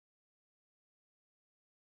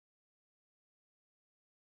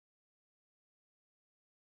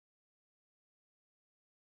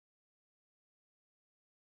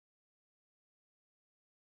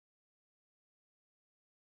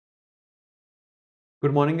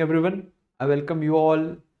Good morning, everyone. I welcome you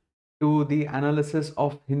all to the analysis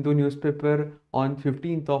of Hindu newspaper on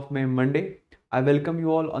 15th of May, Monday. I welcome you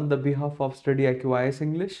all on the behalf of StudyIQ IAS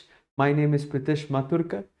English. My name is Pritesh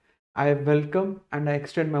Mathurkar. I welcome and I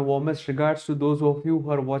extend my warmest regards to those of you who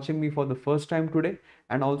are watching me for the first time today,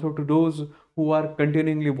 and also to those who are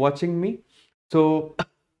continually watching me. So,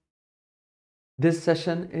 this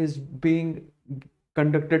session is being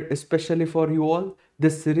conducted especially for you all.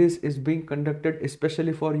 This series is being conducted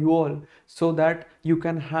especially for you all so that you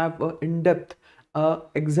can have a in-depth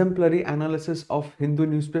exemplary analysis of Hindu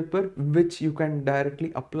newspaper, which you can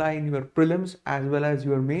directly apply in your prelims as well as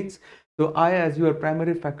your mains. So I, as your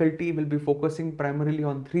primary faculty, will be focusing primarily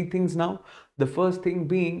on three things now. The first thing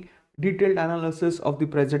being detailed analysis of the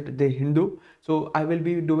present day Hindu. So I will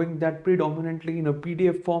be doing that predominantly in a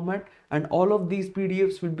PDF format, and all of these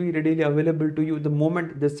PDFs will be readily available to you the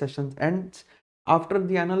moment this session ends. After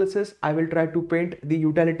the analysis, I will try to paint the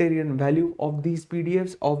utilitarian value of these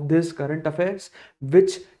PDFs of this current affairs,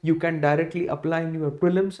 which you can directly apply in your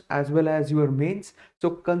prelims as well as your mains. So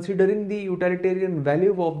considering the utilitarian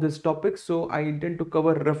value of this topic, so I intend to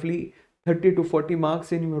cover roughly 30 to 40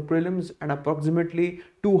 marks in your prelims and approximately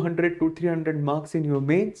 200 to 300 marks in your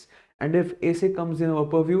mains. And if essay comes in our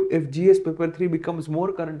purview, if GS paper 3 becomes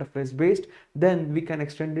more current affairs based, then we can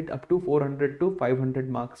extend it up to 400 to 500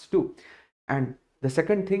 marks too. And the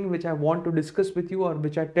second thing which I want to discuss with you, or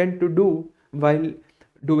which I tend to do while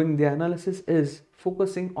doing the analysis, is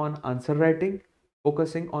focusing on answer writing,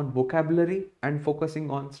 focusing on vocabulary, and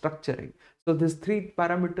focusing on structuring. So these three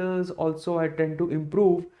parameters also I tend to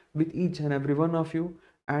improve with each and every one of you.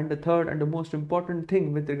 And the third and the most important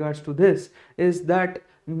thing with regards to this is that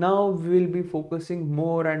now we'll be focusing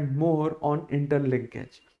more and more on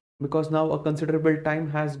interlinkage, because now a considerable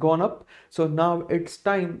time has gone up. So now it's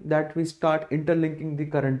time that we start interlinking the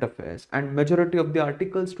current affairs, and majority of the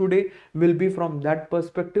articles today will be from that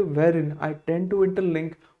perspective, wherein I tend to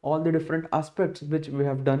interlink all the different aspects which we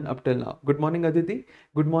have done up till now. Good morning, Aditi.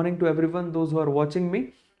 Good morning to everyone, those who are watching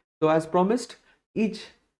me. So as promised, each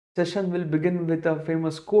session will begin with a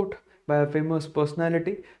famous quote by a famous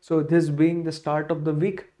personality. So this being the start of the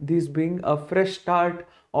week, this being a fresh start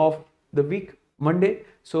of the week, Monday.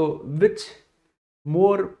 So which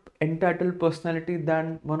more entitled personality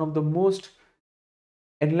than one of the most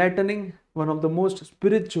enlightening, one of the most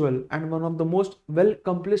spiritual, and one of the most well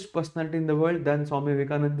accomplished personality in the world than Swami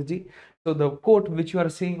Vivekananda ji. So the quote which you are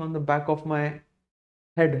seeing on the back of my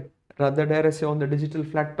head, rather dare I say on the digital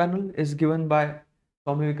flat panel, is given by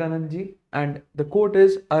Swami Vivekananda ji, and the quote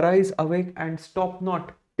is, "Arise, awake, and stop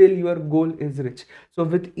not till your goal is reached." So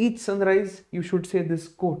with each sunrise, you should say this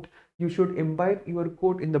quote. You should imbibe your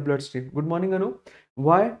quote in the bloodstream. Good morning, Anu.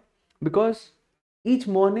 Why? Because each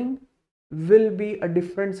morning will be a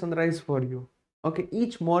different sunrise for you. Okay,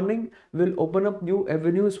 each morning will open up new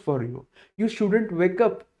avenues for you. You shouldn't wake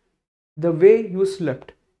up the way you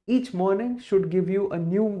slept. Each morning should give you a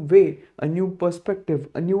new way, a new perspective,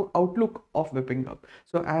 a new outlook of waking up.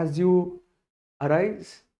 So as you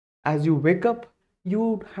arise, as you wake up,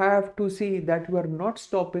 you have to see that you are not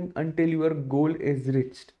stopping until your goal is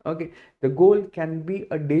reached. Okay, the goal can be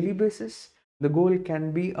a daily basis, the goal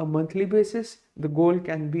can be a monthly basis, the goal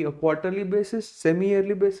can be a quarterly basis,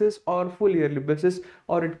 semi-yearly basis, or full yearly basis,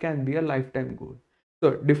 or it can be a lifetime goal.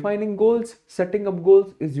 So defining goals, setting up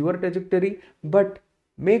goals is your trajectory, but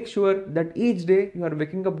make sure that each day you are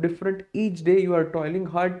waking up different, each day you are toiling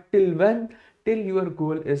hard, till when? Till your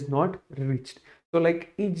goal is not reached. So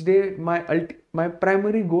like each day my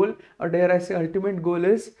primary goal, or dare I say ultimate goal,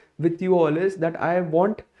 is with you all is that I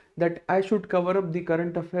want that I should cover up the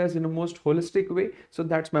current affairs in a most holistic way. So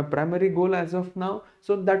that's my primary goal as of now.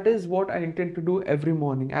 So that is what I intend to do every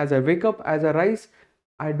morning. As I wake up, as I rise,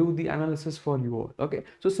 I do the analysis for you all. Okay,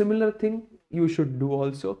 so similar thing you should do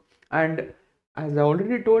also. And as I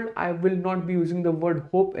already told, I will not be using the word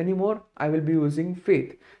hope anymore. I will be using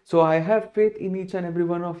faith. So I have faith in each and every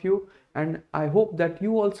one of you, and I hope that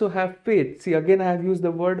you also have faith. See, again, I have used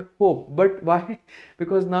the word hope, but why?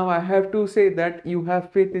 Because now I have to say that you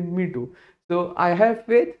have faith in me too. So I have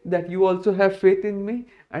faith that you also have faith in me,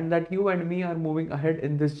 and that you and me are moving ahead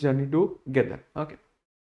in this journey together. Okay.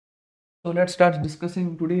 So let's start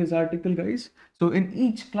discussing today's article, guys. So in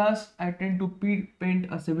each class, I tend to paint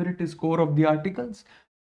a severity score of the articles,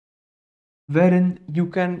 wherein you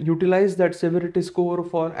can utilize that severity score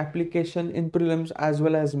for application in prelims as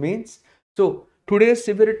well as mains. So today's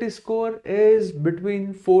severity score is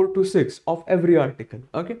between 4 to 6 of every article.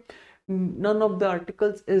 Okay. none of the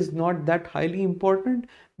articles is not that highly important,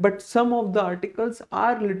 but some of the articles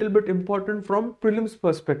are a little bit important from prelims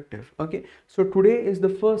perspective. Okay, so today is the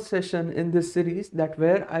first session in this series that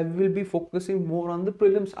where I will be focusing more on the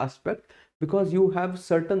prelims aspect, because you have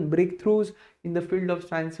certain breakthroughs in the field of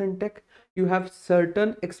science and tech. You have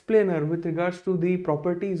certain explainer with regards to the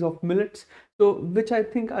properties of millets, so which I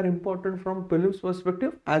think are important from prelims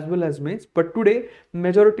perspective as well as mains. But today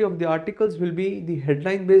majority of the articles will be the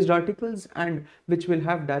headline based articles and which will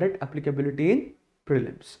have direct applicability in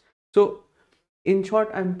prelims. So in short,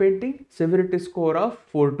 I'm painting severity score of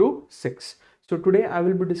 4 to 6. So today I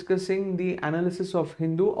will be discussing the analysis of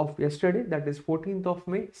Hindu of yesterday, that is 14th of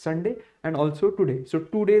May, Sunday, and also today. So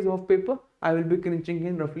 2 days of paper, I will be crunching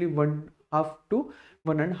in roughly 1.5 to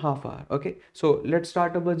 1.5 hours. Okay, so let's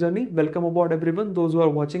start our journey. Welcome aboard everyone, those who are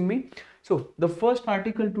watching me. So the first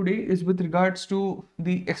article today is with regards to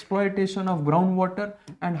the exploitation of groundwater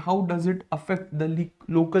and how does it affect the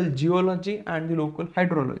local geology and the local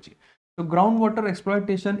hydrology. So groundwater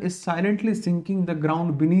exploitation is silently sinking the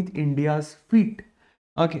ground beneath India's feet.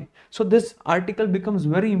 Okay, so this article becomes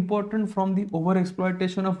very important from the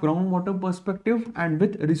overexploitation of groundwater perspective and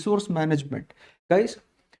with resource management. Guys,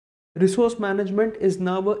 resource management is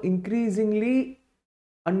now an increasingly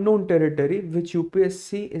unknown territory which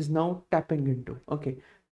UPSC is now tapping into. Okay,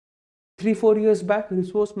 3-4 years back,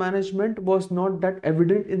 resource management was not that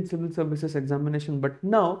evident in civil services examination, but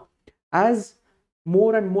now as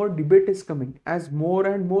more and more debate is coming, as more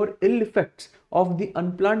and more ill effects of the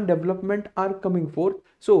unplanned development are coming forth,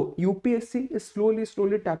 so UPSC is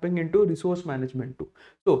slowly tapping into resource management too.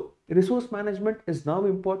 So resource management is now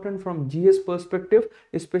important from GS perspective,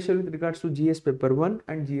 especially with regards to GS paper 1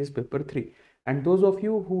 and GS paper 3. And those of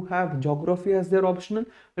you who have geography as their optional,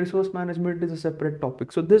 resource management is a separate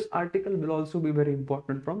topic. So this article will also be very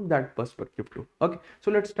important from that perspective too. Okay,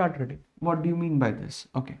 so let's start reading. What do you mean by this?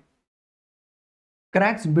 Okay.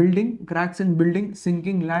 Cracks in building,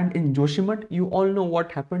 sinking land in Joshimath. You all know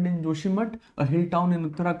what happened in Joshimath, a hill town in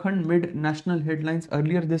Uttarakhand, made national headlines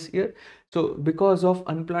earlier this year. So because of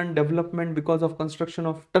unplanned development, because of construction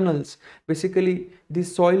of tunnels, basically the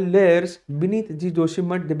soil layers beneath the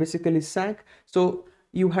Joshimath, they basically sank. So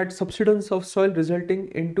you had subsidence of soil resulting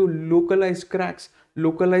into localized cracks,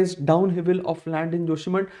 localized downhill of land in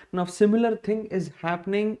Joshimath. Now similar thing is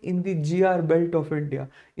happening in the GR belt of India,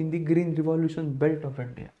 in the Green Revolution belt of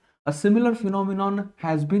India. A similar phenomenon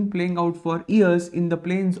has been playing out for years in the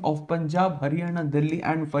plains of Punjab, Haryana, Delhi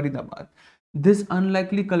and Faridabad. This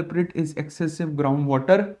unlikely culprit is excessive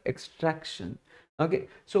groundwater extraction. Okay,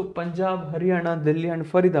 so Punjab, Haryana, Delhi and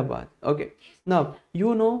Faridabad. Okay, now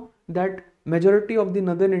you know that majority of the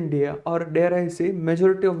northern India, or dare I say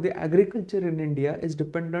majority of the agriculture in India, is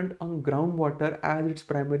dependent on groundwater as its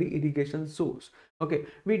primary irrigation source. Okay,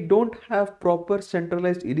 we don't have proper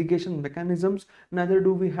centralized irrigation mechanisms, neither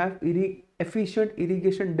do we have efficient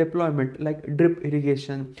irrigation deployment like drip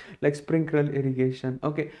irrigation, like sprinkler irrigation.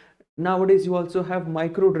 Okay, nowadays you also have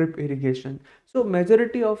micro drip irrigation. So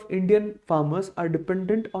majority of Indian farmers are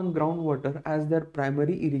dependent on groundwater as their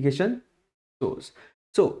primary irrigation source.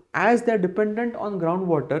 So as they're dependent on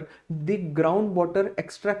groundwater, the groundwater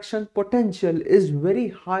extraction potential is very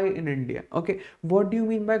high in India. Okay, what do you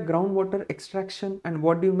mean by groundwater extraction and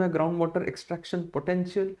what do you mean by groundwater extraction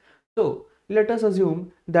potential? So let us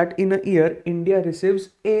assume that in a year India receives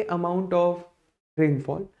a amount of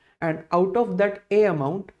rainfall, and out of that a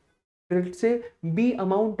amount, let's say B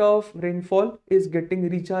amount of rainfall is getting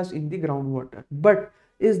recharged in the groundwater. But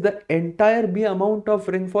is the entire B amount of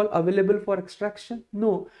rainfall available for extraction?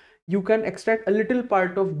 No, you can extract a little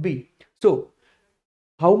part of B. So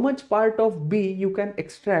how much part of B you can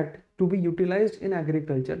extract to be utilized in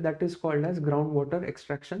agriculture, that is called as groundwater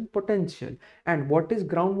extraction potential. And what is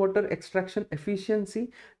groundwater extraction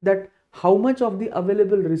efficiency? That how much of the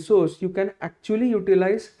available resource you can actually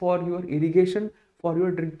utilize for your irrigation, for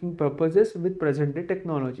your drinking purposes with present day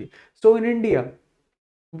technology. So in India,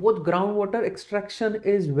 both groundwater extraction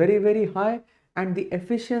is very high and the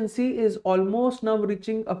efficiency is almost now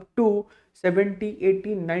reaching up to 70,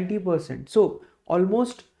 80, 90%. So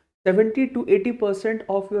almost 70 to 80%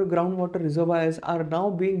 of your groundwater reservoirs are now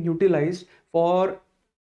being utilized for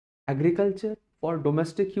agriculture, for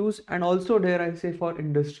domestic use, and also, dare I say, for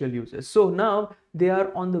industrial uses. So now they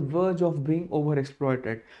are on the verge of being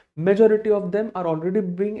overexploited. Majority of them are already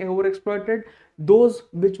being overexploited. Those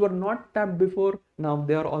which were not tapped before, now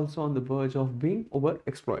they are also on the verge of being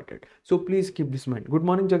overexploited. So please keep this in mind. Good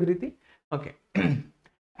morning, Jagriti. Okay.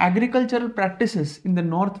 Agricultural practices in the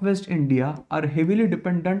northwest India are heavily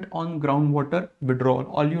dependent on groundwater withdrawal.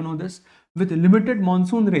 All you know this. With limited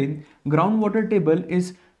monsoon rain, groundwater table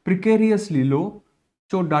is precariously low,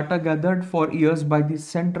 show data gathered for years by the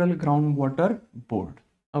Central Groundwater Board.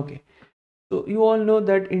 Okay, so you all know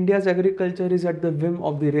that India's agriculture is at the whim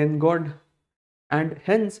of the rain god, and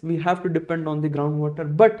hence we have to depend on the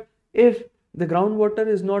groundwater. But if the groundwater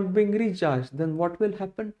is not being recharged, then what will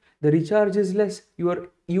happen? The recharge is less, your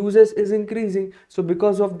uses is increasing, so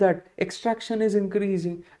because of that extraction is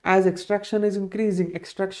increasing. As extraction is increasing,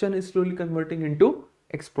 extraction is slowly converting into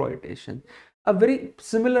exploitation. A very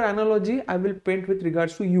similar analogy I will paint with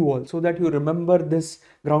regards to you all, so that you remember this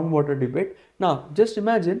groundwater debate. Now just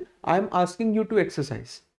imagine I am asking you to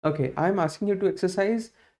exercise. Okay, I am asking you to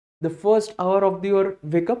exercise the first hour of your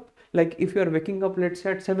wake up. Like if you are waking up, let's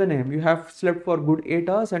say at 7 a.m, you have slept for good 8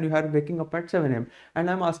 hours and you are waking up at 7 a.m, and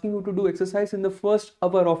I'm asking you to do exercise in the first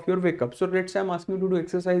hour of your wake up. So let's say I'm asking you to do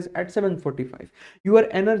exercise at 7:45. Your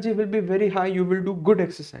energy will be very high, you will do good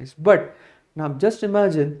exercise. But now just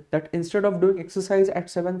imagine that instead of doing exercise at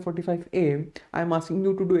 7:45 a.m, I'm asking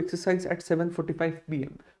you to do exercise at 7:45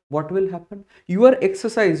 p.m. What will happen? Your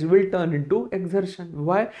exercise will turn into exertion.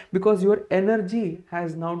 Why? Because your energy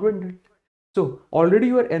has now dwindled. So already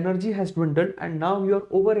your energy has dwindled and now you are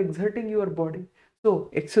overexerting your body. So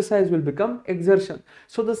exercise will become exertion.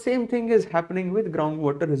 So the same thing is happening with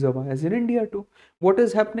groundwater reservoirs in India too. What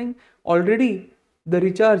is happening? Already the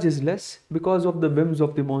recharge is less because of the whims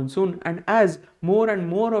of the monsoon, and as more and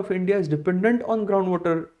more of India is dependent on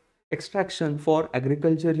groundwater extraction for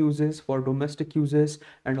agriculture uses, for domestic uses,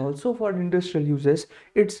 and also for industrial uses,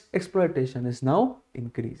 its exploitation is now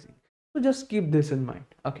increasing. So just keep this in mind.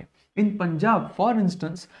 Okay. In Punjab, for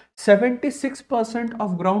instance, 76%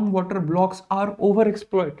 of groundwater blocks are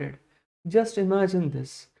overexploited. Just imagine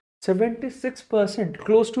this. 76%,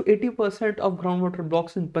 close to 80% of groundwater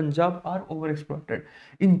blocks in Punjab are overexploited.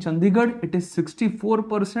 In Chandigarh, it is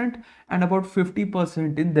 64% and about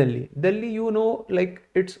 50% in Delhi. Delhi, you know, like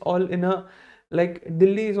it's all in a, like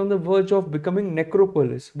Delhi is on the verge of becoming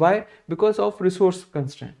necropolis. Why? Because of resource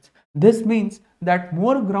constraints. This means that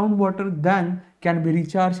more groundwater than can be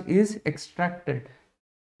recharged is extracted.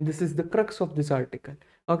 This is the crux of this article.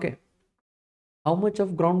 Okay. How much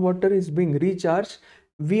of groundwater is being recharged?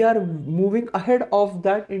 We are moving ahead of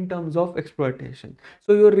that in terms of exploitation.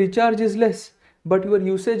 So your recharge is less, but your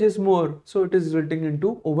usage is more. So it is resulting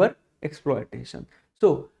into over exploitation.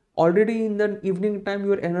 So already in the evening time,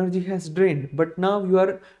 your energy has drained, but now you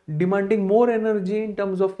are demanding more energy in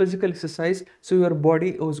terms of physical exercise. So your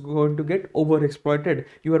body is going to get over exploited.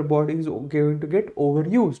 Your body is going to get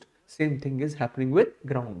overused. Same thing is happening with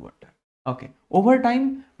groundwater. Okay. Over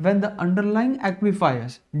time, when the underlying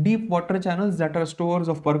aquifers, deep water channels that are stores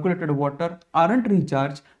of percolated water, aren't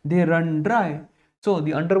recharged, they run dry. So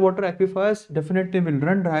the underwater aquifers definitely will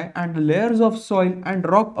run dry and the layers of soil and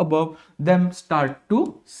rock above them start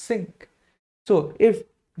to sink. So if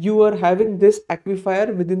you are having this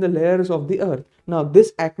aquifer within the layers of the earth, now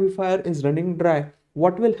this aquifer is running dry,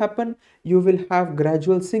 what will happen? You will have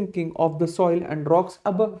gradual sinking of the soil and rocks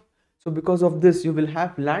above. So because of this, you will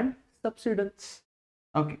have land subsidence.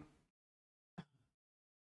 Okay.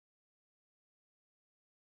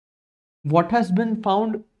 What has been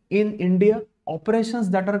found in India? Operations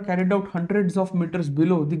that are carried out hundreds of meters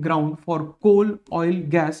below the ground for coal, oil,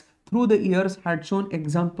 gas through the years had shown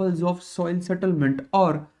examples of soil settlement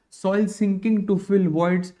or soil sinking to fill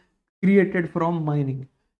voids created from mining.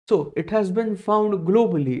 So it has been found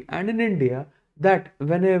globally and in India that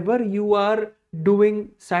whenever you are doing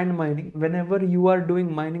sand mining, whenever you are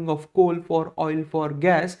doing mining of coal for oil, for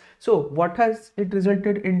gas, so what has it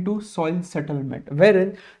resulted into? Soil settlement,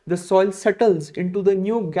 wherein the soil settles into the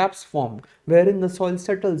new gaps formed, wherein the soil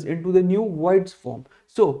settles into the new voids formed.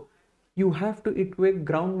 So you have to equate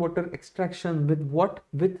groundwater extraction with what?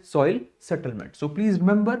 With soil settlement. So please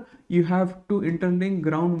remember, you have to interlink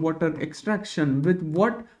groundwater extraction with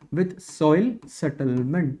what? With soil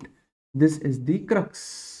settlement. This is the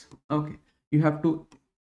crux. Okay. You have to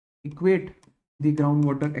equate the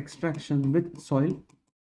groundwater extraction with soil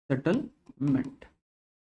settlement.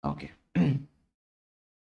 Okay.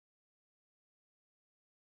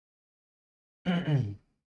 So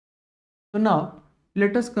now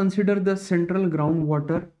let us consider the Central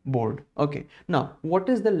Groundwater Board. Okay. Now what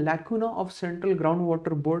is the lacuna of Central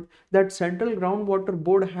Groundwater Board? That Central Groundwater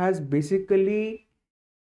Board has basically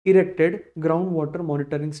erected groundwater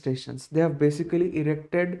monitoring stations. They have basically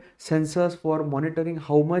erected sensors for monitoring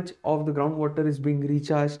how much of the groundwater is being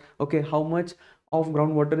recharged, okay, how much of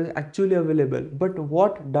groundwater is actually available. But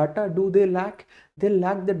what data do they lack? They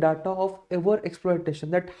lack the data of over exploitation,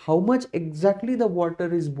 that how much exactly the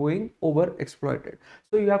water is being over exploited.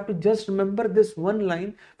 So you have to just remember this one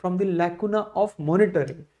line from the lacuna of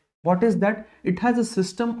monitoring. What is that? It has a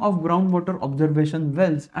system of groundwater observation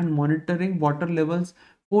wells and monitoring water levels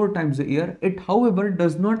 4 times a year. It, however,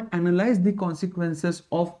 does not analyze the consequences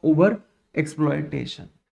of over exploitation.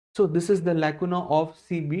 So this is the lacuna of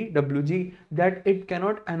CBWG, that it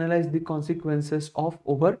cannot analyze the consequences of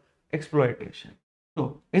over exploitation.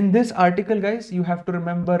 So in this article, guys, you have to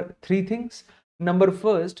remember three things. Number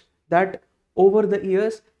first, that over the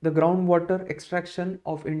years, the groundwater extraction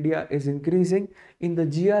of India is increasing. In the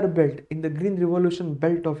GR belt, in the Green Revolution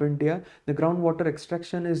belt of India, the groundwater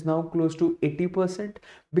extraction is now close to 80%.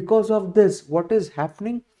 Because of this, what is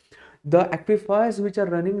happening? The aquifers which are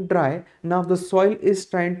running dry, now the soil is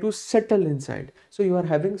trying to settle inside. So you are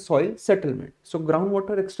having soil settlement. So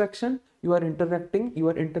groundwater extraction, you are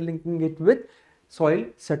interlinking it with soil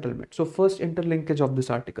settlement. So first interlinkage of this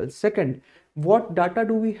article. Second, what data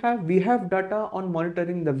do we have? We have data on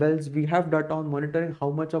monitoring the wells, we have data on monitoring how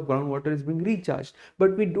much of groundwater is being recharged,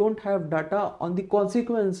 but we don't have data on the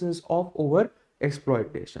consequences of over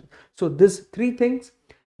exploitation. So these three things: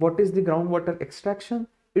 what is the groundwater extraction,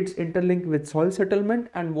 it's interlinked with soil settlement,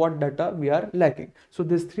 and what data we are lacking. So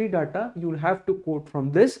these three data you'll have to quote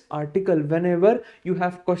from this article whenever you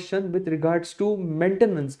have question with regards to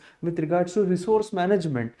maintenance, with regards to resource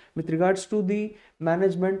management, with regards to the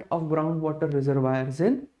management of groundwater reservoirs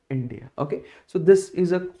in India. Okay, so this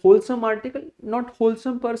is a wholesome article, not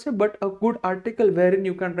wholesome per se, but a good article wherein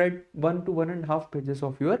you can write 1 to 1.5 pages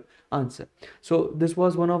of your answer. So this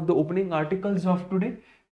was one of the opening articles of today.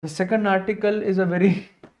 The second article is a very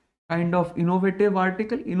kind of innovative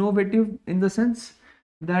article, innovative in the sense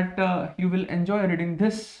that you will enjoy reading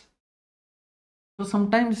this. So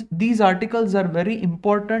sometimes these articles are very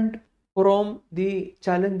important from the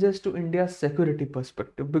challenges to India's security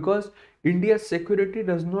perspective, because India's security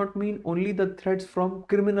does not mean only the threats from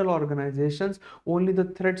criminal organizations, only the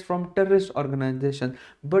threats from terrorist organizations,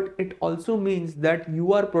 but it also means that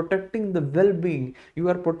you are protecting the well-being, you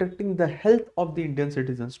are protecting the health of the Indian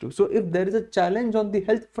citizens too. So if there is a challenge on the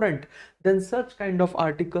health front, then such kind of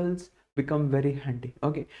articles become very handy.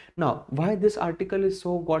 Okay, now why this article is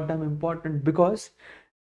so goddamn important? Because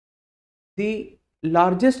the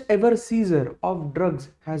largest ever seizure of drugs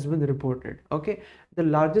has been reported. Okay, the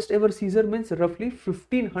largest ever seizure means roughly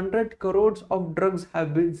 1500 crores of drugs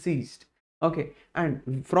have been seized. Okay,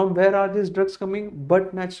 and from where are these drugs coming?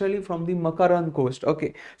 But naturally from the Makaran coast.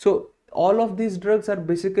 Okay, so all of these drugs are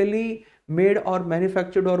basically made or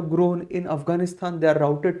manufactured or grown in Afghanistan. They are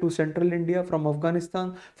routed to central India from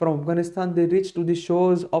Afghanistan. From Afghanistan they reach to the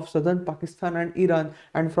shores of southern Pakistan and Iran,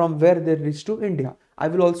 and from where they reach to India. I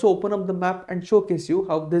will also open up the map and showcase you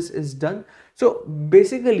how this is done. So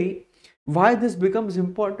basically, why this becomes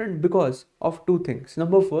important? Because of two things.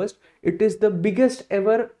 Number first, it is the biggest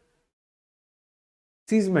ever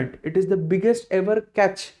seizement, it is the biggest ever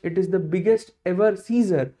catch, it is the biggest ever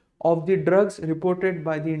seizure of the drugs reported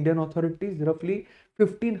by the Indian authorities, roughly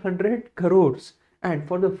 1500 crores. And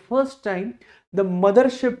for the first time, the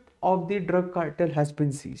mothership of the drug cartel has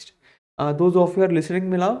been seized. Those of you are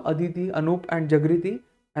listening me now, Aditi, Anup and Jagriti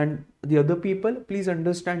and the other people, please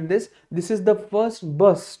understand this. This is the first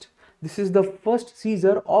bust. This is the first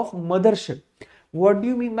seizure of mothership. What do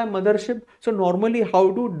you mean by mothership? So normally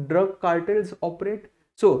how do drug cartels operate?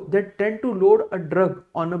 So they tend to load a drug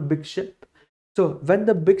on a big ship. So when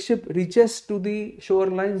the big ship reaches to the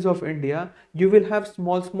shorelines of India, you will have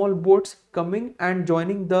small boats coming and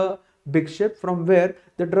joining the big ship, from where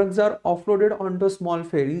the drugs are offloaded onto small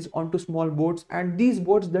ferries, onto small boats, and these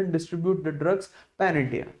boats then distribute the drugs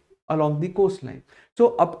pan-India along the coastline.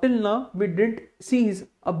 So up till now, we didn't seize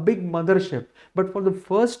a big mothership, but for the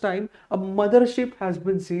first time, a mothership has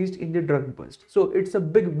been seized in the drug bust. So it's a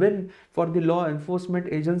big win for the law enforcement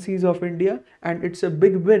agencies of India, and it's a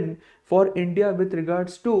big win for India with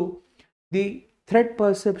regards to the threat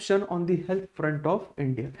perception on the health front of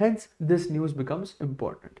India. Hence, this news becomes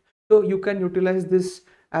important. So you can utilize this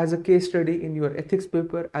as a case study in your ethics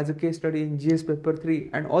paper, as a case study in GS paper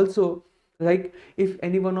 3, and also, like, if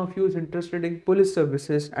any one of you is interested in police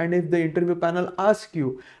services, and if the interview panel asks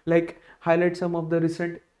you, like, highlight some of the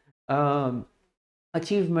recent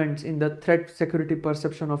achievements in the threat security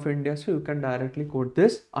perception of India, so you can directly quote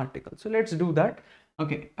this article. So let's do that.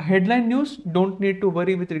 Okay, headline news, don't need to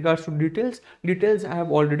worry with regards to details. Details I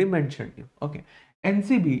have already mentioned you. Okay,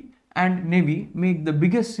 NCB and Navy make the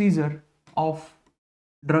biggest seizure of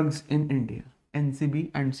drugs in India.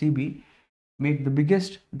 NCB and CB make the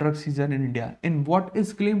biggest drug seizure in India in what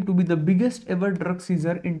is claimed to be the biggest ever drug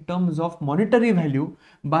seizure in terms of monetary value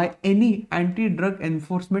by any anti-drug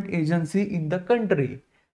enforcement agency in the country.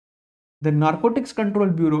 The Narcotics Control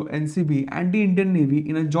Bureau (NCB) and the Indian Navy,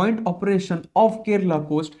 in a joint operation off Kerala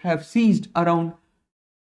coast, have seized around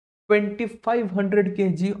 2,500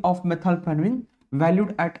 kg of methamphetamine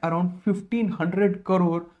valued at around 1,500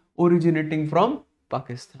 crore originating from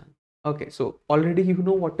Pakistan. Okay, so already you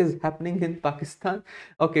know what is happening in Pakistan.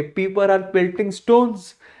 Okay, people are pelting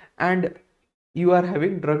stones and you are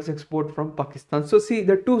having drugs export from Pakistan. So see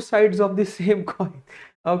the two sides of the same coin.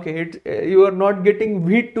 Okay, you are not getting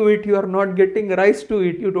wheat to eat, you are not getting rice to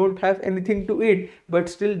eat, you don't have anything to eat, but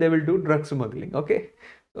still they will do drug smuggling. Okay,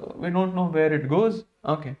 so we don't know where it goes.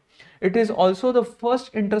 Okay, it is also the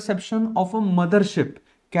first interception of a mothership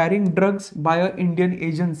carrying drugs by an Indian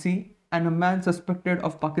agency, and a man suspected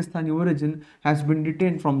of Pakistani origin has been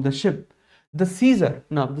detained from the ship. The seizure,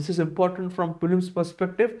 now this is important from Pulim's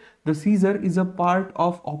perspective, the seizure is a part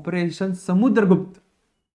of Operation Samudragupta.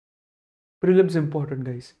 Prelims important,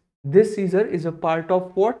 guys. This seizure is a part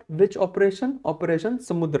of what? Which operation? Operation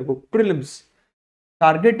Samudragupta. Prelims.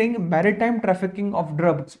 Targeting maritime trafficking of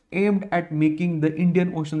drugs aimed at making the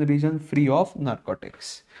Indian Ocean region free of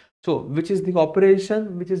narcotics. So, which is the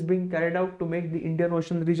operation which is being carried out to make the Indian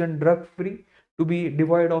Ocean region drug free, to be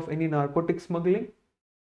devoid of any narcotic smuggling?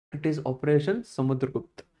 It is Operation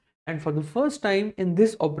Samudragupta. And for the first time in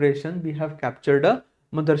this operation, we have captured a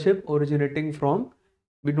mothership originating from,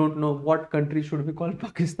 we don't know what country should we call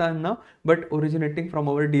Pakistan now, but originating from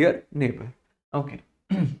our dear neighbor. Okay.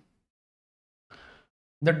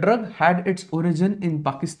 The drug had its origin in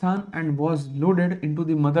Pakistan and was loaded into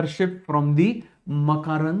the mothership from the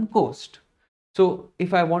Makaran coast. So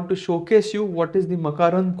if I want to showcase you what is the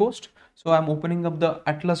Makaran coast, so I'm opening up the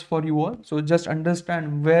atlas for you all. So just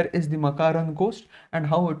understand where is the Makaran coast and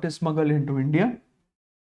how it is smuggled into India.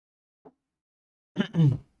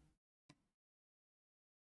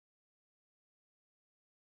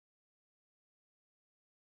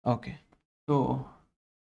 Okay, so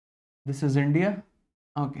this is India.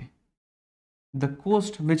 Okay, the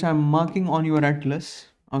coast which I'm marking on your atlas.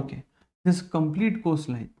 Okay, this complete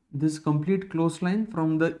coastline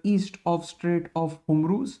from the east of Strait of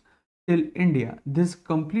Hormuz till India, this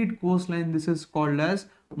complete coastline, this is called as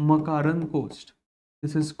Makaran coast.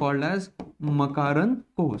 This is called as Makaran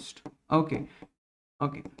coast. Okay,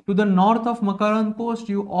 to the north of Makaran coast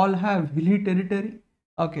you all have hilly territory.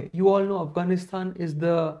 Okay, you all know Afghanistan is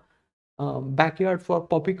the backyard for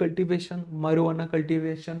poppy cultivation, marijuana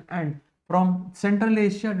cultivation, and from Central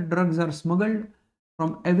Asia the drugs are smuggled.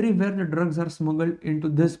 From everywhere the drugs are smuggled into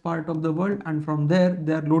this part of the world, and from there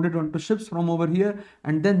they are loaded onto ships from over here,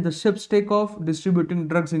 and then the ships take off distributing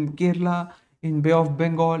drugs in Kerala, in Bay of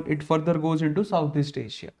Bengal. It further goes into Southeast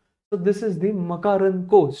Asia. So this is the Makaran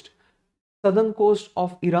coast, southern coast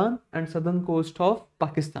of Iran and southern coast of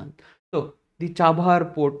Pakistan. So the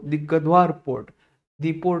Chabhar port, the Gadwar port,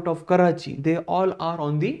 the port of Karachi, they all are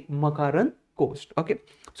on the Makaran coast. Okay,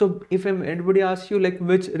 so if anybody asks you like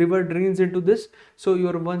which river drains into this, so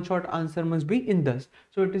your one short answer must be Indus.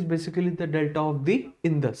 So it is basically the delta of the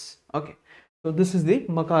Indus. Okay, so this is the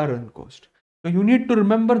Makaran coast. So you need to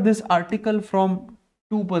remember this article from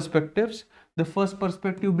two perspectives. The first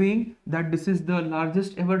perspective being that this is the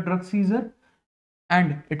largest ever drug seizure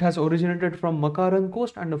and it has originated from Makaran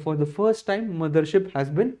coast, and for the first time mothership has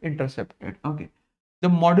been intercepted. Okay, the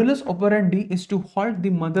modulus operandi is to halt the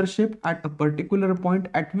mothership at a particular point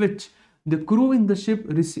at which the crew in the ship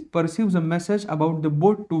perceives a message about the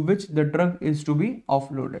boat to which the drug is to be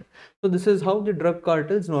offloaded. So this is how the drug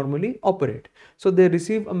cartels normally operate. So they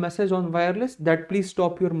receive a message on wireless that please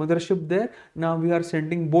stop your mothership there. Now we are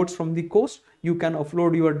sending boats from the coast. You can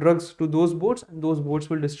offload your drugs to those boats and those boats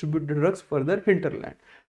will distribute the drugs further hinterland.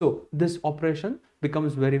 So this operation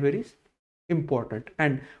becomes very, very important.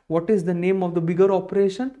 And what is the name of the bigger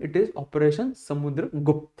operation? It is Operation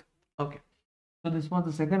Samudragupta. Okay. So this was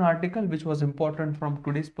the second article which was important from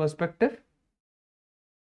today's perspective.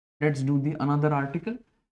 Let's do the another article.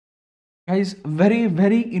 Guys, very,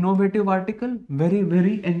 very innovative article, very,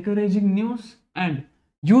 very encouraging news, and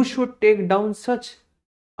you should take down such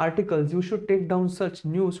articles, you should take down such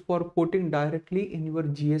news for quoting directly in your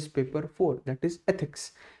GS paper 4, that is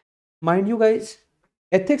ethics. Mind you guys,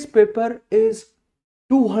 ethics paper is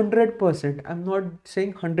 200%, I'm not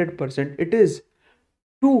saying 100%, it is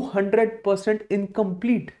 200%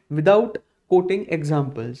 incomplete without quoting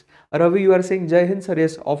examples. Ravi, you are saying Jai Hind, sir.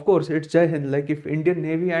 Yes, of course, it's Jai Hind. Like if Indian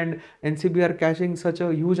Navy and NCB are cashing such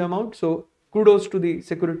a huge amount, so kudos to the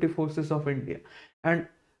security forces of India. And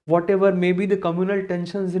whatever may be the communal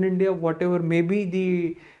tensions in India, whatever may be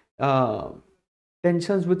the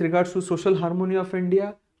tensions with regards to social harmony of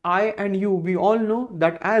India, I and you, we all know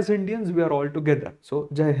that as Indians, we are all together. So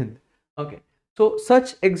Jai Hind. Okay. So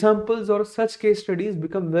such examples or such case studies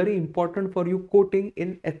become very important for you quoting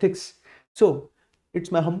in ethics. So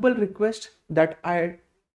it's my humble request that I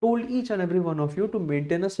told each and every one of you to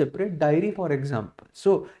maintain a separate diary for example.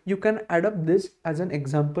 So you can add up this as an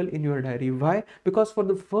example in your diary. Why? Because for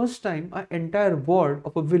the first time, an entire ward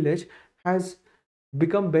of a village has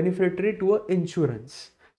become beneficiary to a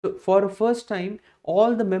insurance. So for the first time,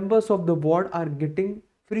 all the members of the board are getting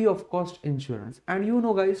free of cost insurance. And you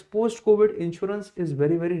know guys, post COVID insurance is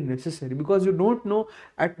very necessary, because you don't know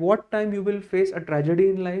at what time you will face a tragedy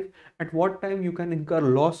in life, at what time you can incur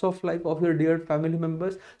loss of life of your dear family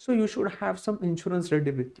members. So you should have some insurance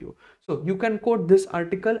ready with you. So you can quote this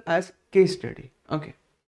article as case study. Okay.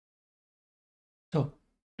 So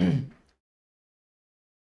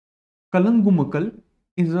Kalangumakal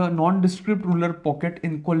is a nondescript rural pocket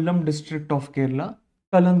in Kollam district of Kerala.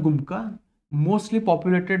 Kalangumka, mostly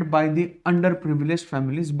populated by the underprivileged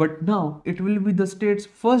families, but now it will be the state's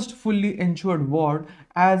first fully insured ward,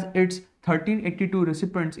 as its 1382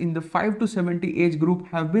 recipients in the 5 to 70 age group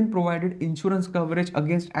have been provided insurance coverage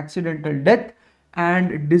against accidental death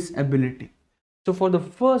and disability. So for the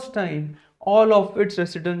first time, all of its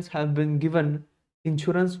residents have been given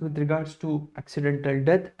insurance with regards to accidental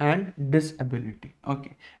death and disability.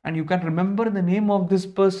 Okay, and you can remember the name of this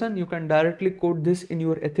person. You can directly quote this in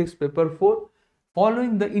your ethics paper 4.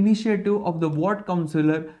 Following the initiative of the ward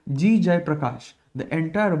councillor G. Jai Prakash, the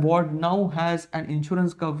entire ward now has an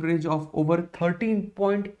insurance coverage of over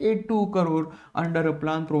 13.82 crore under a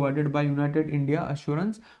plan provided by United India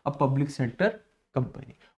Assurance, a public sector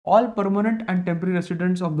company. All permanent and temporary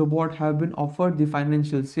residents of the ward have been offered the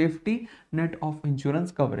financial safety net of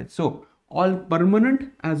insurance coverage. So all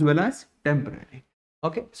permanent as well as temporary.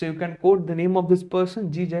 Okay, so you can quote the name of this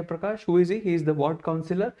person, G. Jai Prakash. Who is he? He is the ward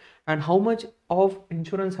councillor. And how much of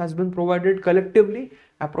insurance has been provided collectively?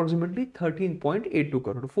 Approximately 13.82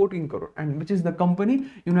 crore, 14 crore. And which is the company?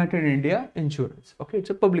 United India Insurance. Okay, it's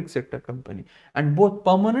a public sector company. And both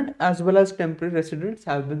permanent as well as temporary residents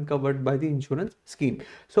have been covered by the insurance scheme.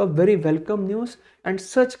 So a very welcome news, and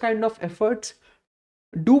such kind of efforts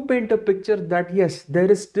do paint a picture that yes, there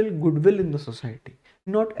is still goodwill in the society.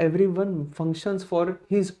 Not everyone functions for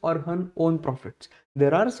his or her own profits.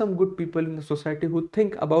 There are some good people in the society who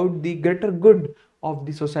think about the greater good of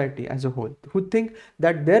the society as a whole, who think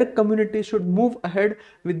that their community should move ahead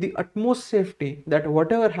with the utmost safety, that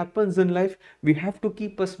whatever happens in life, we have to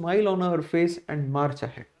keep a smile on our face and march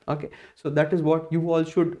ahead. Okay, so that is what you all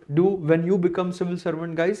should do when you become civil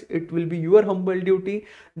servant, guys. It will be your humble duty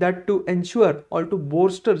that to ensure or to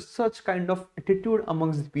bolster such kind of attitude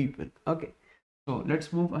amongst the people. Okay, so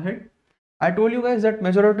let's move ahead. I told you guys that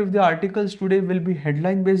majority of the articles today will be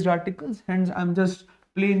headline based articles, hence I'm just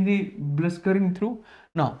plainly blistering through.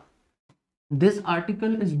 Now this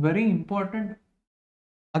article is very important,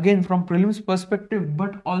 again from prelims perspective,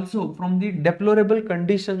 but also from the deplorable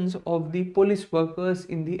conditions of the police workers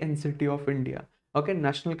in the NCT of India. Okay,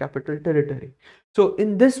 National Capital Territory. So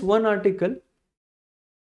in this one article,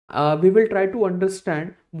 we will try to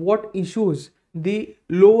understand what issues the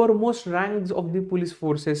lowermost ranks of the police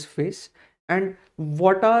forces face, and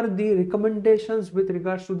what are the recommendations with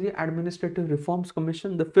regards to the Administrative Reforms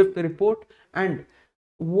Commission, the 5th report, and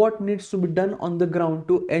what needs to be done on the ground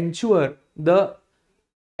to ensure the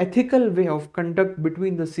ethical way of conduct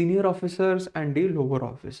between the senior officers and the lower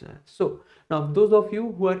officers. So now those of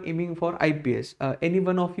you who are aiming for IPS, any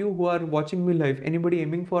one of you who are watching me live, anybody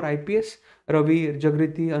aiming for IPS, Ravi,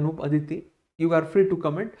 Jagriti, Anup, Aditi, you are free to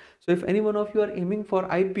comment. So if any one of you are aiming for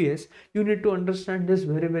IPS, you need to understand this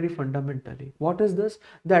very fundamentally. What is this?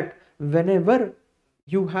 That whenever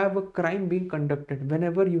you have a crime being conducted,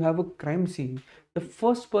 whenever you have a crime scene, the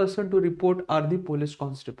first person to report are the police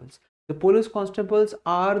constables. The police constables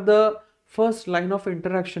are the first line of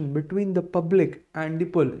interaction between the public and the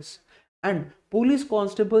police. And police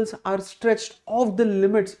constables are stretched off the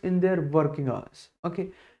limits in their working hours.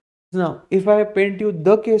 Okay. Now, if I paint you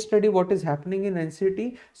the case study, what is happening in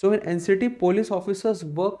NCT? So in NCT, police officers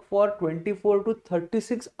work for 24 to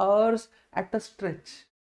 36 hours at a stretch.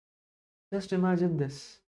 Just imagine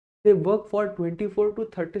this. They work for 24 to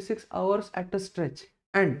 36 hours at a stretch.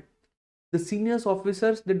 And the seniors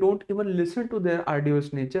officers, they don't even listen to their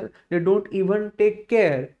arduous nature. They don't even take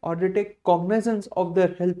care or they take cognizance of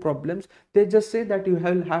their health problems. They just say that you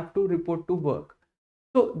will have to report to work.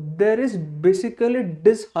 So there is basically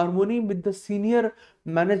disharmony with the senior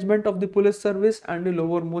management of the police service and the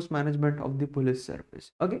lowermost management of the police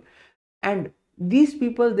service. Okay, and these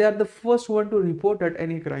people, they are the first one to report at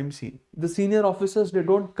any crime scene. The senior officers, they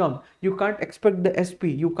don't come. You can't expect the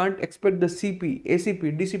SP, you can't expect the CP,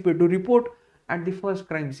 ACP, DCP to report at the first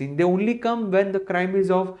crime scene. They only come when the crime is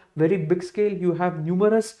of very big scale, you have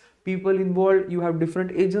numerous people involved, you have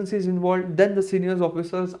different agencies involved, then the senior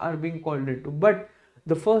officers are being called into. But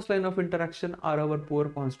the first line of interaction are our poor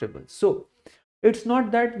constables. So it's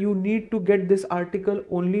not that you need to get this article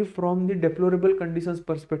only from the deplorable conditions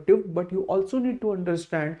perspective, but you also need to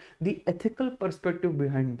understand the ethical perspective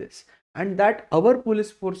behind this, and that our police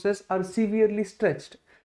forces are severely stretched.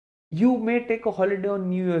 You may take a holiday on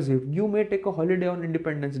New Year's Eve, you may take a holiday on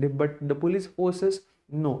Independence Day, but the police forces,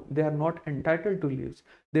 no, they are not entitled to leaves.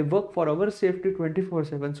 They work for our safety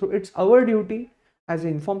 24/7. So it's our duty as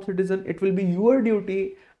an informed citizen, it will be your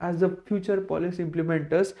duty as the future policy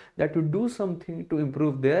implementers that you do something to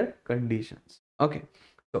improve their conditions. Okay,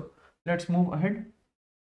 so let's move ahead.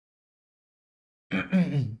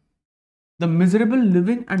 The miserable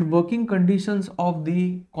living and working conditions of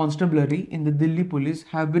the constabulary in the Delhi police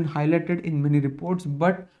have been highlighted in many reports,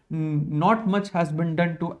 but not much has been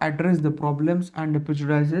done to address the problems and the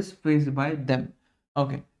prejudices faced by them.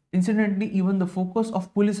 Okay. Incidentally, even the focus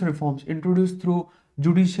of police reforms introduced through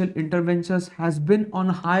judicial interventions has been on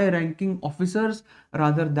high-ranking officers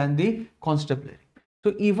rather than the constabulary.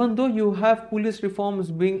 So even though you have police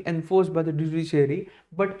reforms being enforced by the judiciary,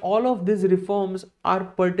 but all of these reforms are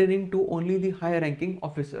pertaining to only the high-ranking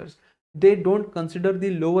officers. They don't consider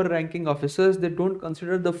the lower-ranking officers. They don't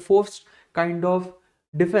consider the first kind of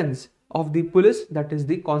defense of the police, that is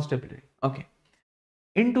the constabulary. Okay.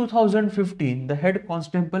 In 2015, the head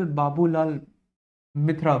constable Babulal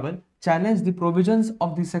Mithrawal challenged the provisions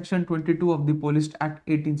of the Section 22 of the Police Act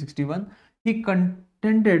 1861. He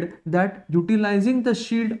contended that utilizing the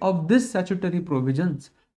shield of these statutory provisions,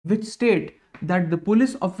 which state that the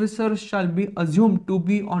police officer shall be assumed to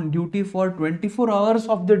be on duty for 24 hours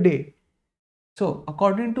of the day. So,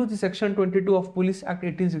 according to the Section 22 of Police Act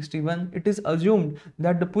 1861, it is assumed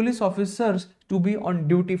that the police officers to be on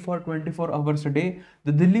duty for 24 hours a day.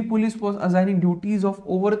 The Delhi police was assigning duties of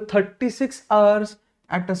over 36 hours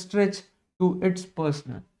at a stretch to its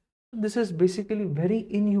personnel. This is basically very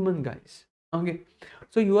inhuman, guys. Okay,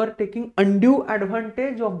 so you are taking undue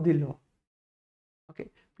advantage of the law. Okay,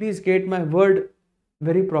 please get my word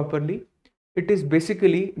very properly. It is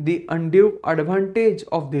basically the undue advantage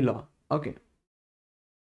of the law. Okay.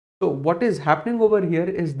 So what is happening over here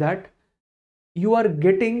is that you are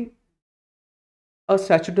getting a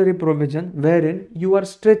statutory provision wherein you are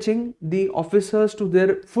stretching the officers to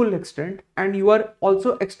their full extent, and you are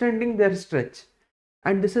also extending their stretch.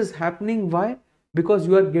 And this is happening why? Because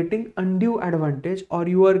you are getting undue advantage, or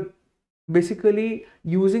you are basically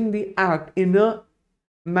using the act in a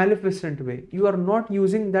maleficent way. You are not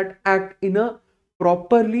using that act in a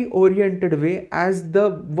properly oriented way as the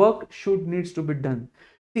work should needs to be done.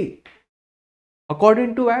 See,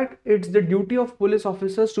 according to Act, it's the duty of police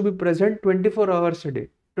officers to be present 24 hours a day.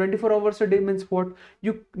 24 hours a day means what?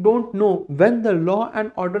 You don't know when the law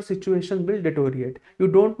and order situation will deteriorate. You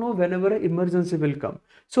don't know whenever an emergency will come.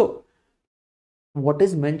 So, what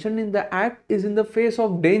is mentioned in the Act is in the face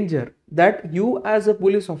of danger that you as a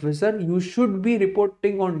police officer, you should be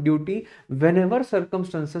reporting on duty whenever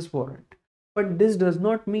circumstances warrant. But this does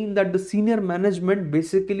not mean that the senior management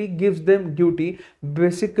basically gives them duty,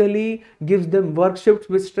 basically gives them work shifts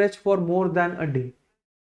which stretch for more than a day.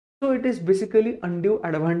 So it is basically undue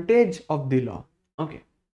advantage of the law. Okay.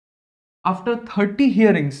 After 30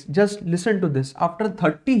 hearings, just listen to this. After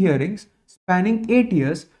 30 hearings spanning 8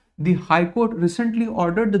 years, the High Court recently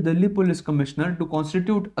ordered the Delhi Police Commissioner to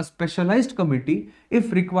constitute a specialized committee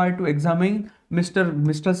if required to examine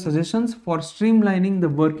Mr. suggestions for streamlining the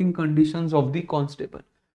working conditions of the constable.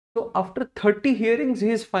 So after 30 hearings,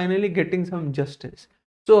 he is finally getting some justice.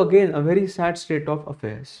 So again, a very sad state of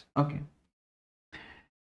affairs. Okay.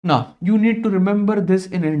 Now, you need to remember this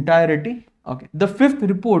in entirety. Okay. The fifth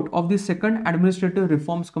report of the Second Administrative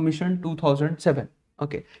Reforms Commission 2007.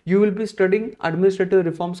 Okay, you will be studying Administrative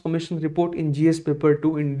Reforms Commission report in GS paper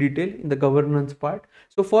 2 in detail in the governance part.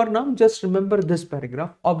 So for now, just remember this paragraph.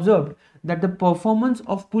 Observed that the performance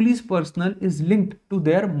of police personnel is linked to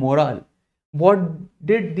their morale. What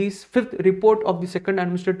did this fifth report of the Second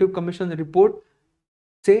Administrative Commission report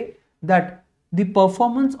say? That the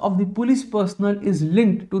performance of the police personnel is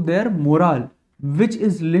linked to their morale, which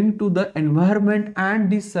is linked to the environment and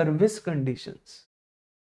the service conditions.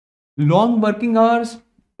 Long working hours,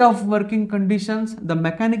 tough working conditions, the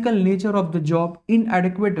mechanical nature of the job,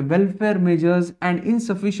 inadequate welfare measures, and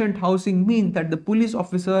insufficient housing mean that the police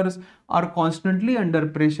officers are constantly under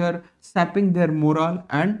pressure, sapping their morale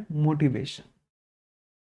and motivation.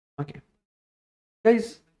 Okay.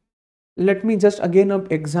 Guys, let me just again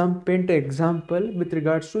paint an example with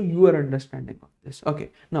regards to your understanding of this. Okay.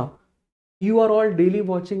 Now, You are all daily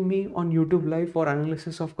watching me on YouTube Live for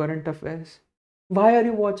analysis of current affairs. Why are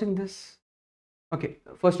you watching this? Okay,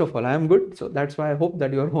 first of all, I am good, so that's why I hope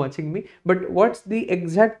that you are watching me. But what's the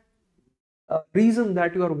exact reason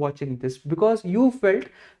that you are watching this? Because you felt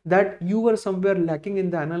that you were somewhere lacking in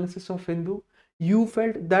the analysis of Hindu. You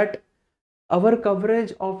felt that our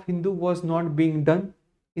coverage of Hindu was not being done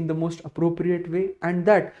in the most appropriate way, and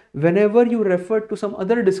that whenever you referred to some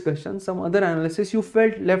other discussion, some other analysis, you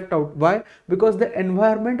felt left out. Why? Because the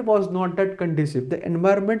environment was not that conducive, the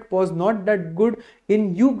environment was not that good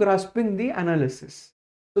in you grasping the analysis.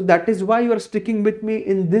 So that is why you are sticking with me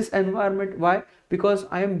in this environment. Why? Because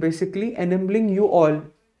I am basically enabling you all.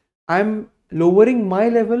 I'm lowering my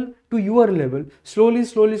level to your level. Slowly,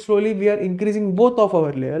 we are increasing both of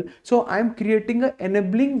our level. So I'm creating an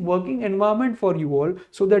enabling working environment for you all,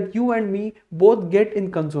 so that you and me both get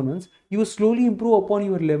in consonance. You slowly improve upon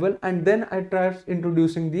your level, and then I try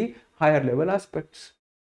introducing the higher level aspects.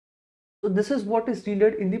 So this is what is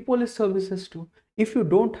needed in the police services too. If you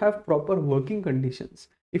don't have proper working conditions,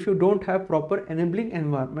 if you don't have proper enabling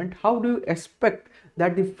environment, how do you expect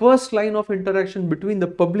that the first line of interaction between the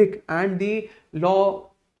public and the law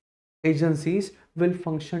agencies will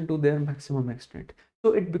function to their maximum extent?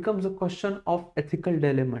 So it becomes a question of ethical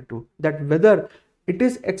dilemma too, that whether it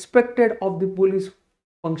is expected of the police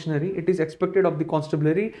functionary, it is expected of the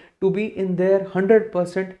constabulary to be in their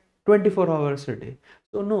 100% 24 hours a day.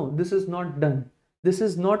 So no, this is not done. This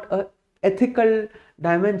is not a ethical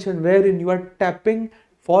dimension wherein you are tapping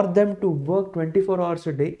for them to work 24 hours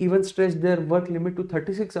a day, even stretch their work limit to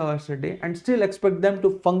 36 hours a day, and still expect them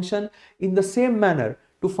to function in the same manner,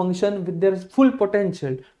 to function with their full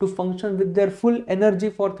potential, to function with their full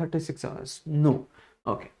energy for 36 hours. No.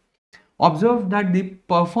 Okay. Observe that the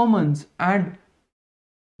performance and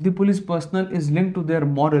the police personnel is linked to their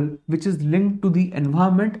moral, which is linked to the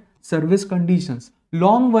environment, service conditions,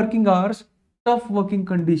 long working hours, tough working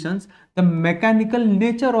conditions, the mechanical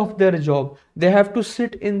nature of their job. They have to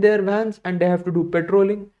sit in their vans and they have to do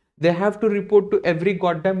patrolling. They have to report to every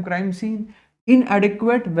goddamn crime scene.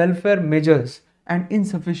 Inadequate welfare measures and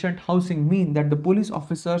insufficient housing mean that the police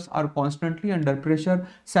officers are constantly under pressure,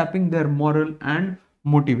 sapping their moral and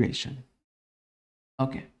motivation.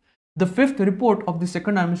 Okay. The fifth report of the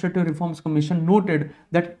Second Administrative Reforms Commission noted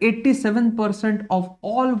that 87% of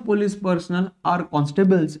all police personnel are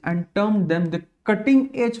constables and termed them the cutting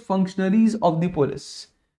edge functionaries of the police.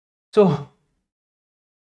 So,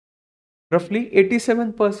 roughly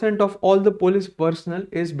 87% of all the police personnel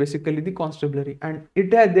is basically the constabulary, and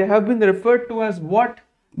they have been referred to as what?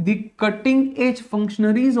 The cutting edge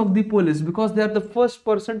functionaries of the police, because they are the first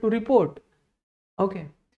person to report. Okay.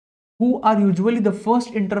 Who are usually the first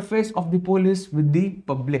interface of the police with the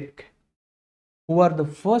public, who are the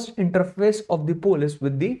first interface of the police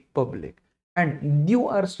with the public, and you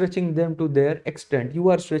are stretching them to their extent, you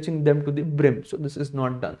are stretching them to the brim. So this is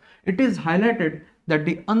not done. It is highlighted that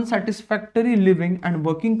the unsatisfactory living and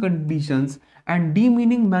working conditions and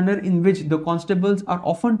demeaning manner in which the constables are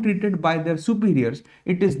often treated by their superiors,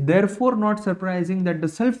 it is therefore not surprising that the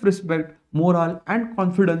self-respect, morale and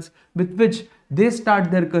confidence with which they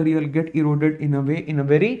start their career get eroded in a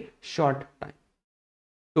very short time.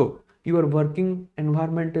 So your working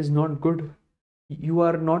environment is not good. You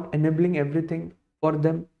are not enabling everything for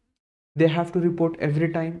them. They have to report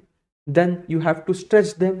every time. Then you have to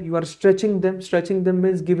stretch them. You are stretching them. Stretching them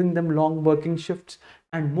means giving them long working shifts.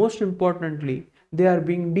 And most importantly, they are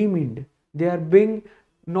being demeaned. They are being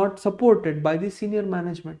not supported by the senior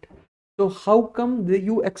management. So how come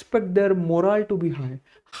you expect their morale to be high?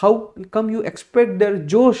 How come you expect their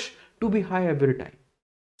josh to be high every time?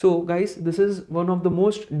 So guys, this is one of the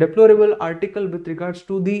most deplorable article with regards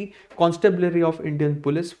to the constabulary of Indian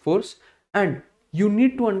police force, and you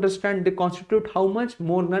need to understand they constitute how much?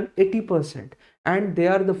 More than 80%, and they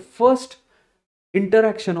are the first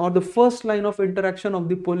interaction or the first line of interaction of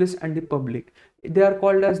the police and the public. They are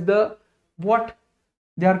called as the what?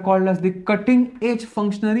 They are called as the cutting edge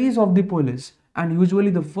functionaries of the police, and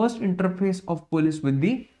usually the first interface of police with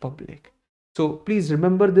the public. So please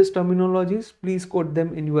remember these terminologies, please quote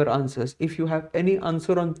them in your answers. If you have any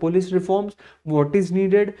answer on police reforms, what is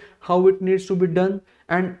needed, how it needs to be done,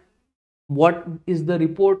 and what is the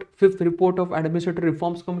report, fifth report of Administrative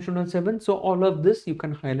Reforms Commission on 7, so all of this you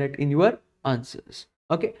can highlight in your answers.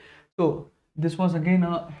 Okay, so this was again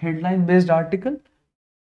a headline based article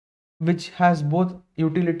which has both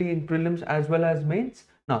utility in prelims as well as mains.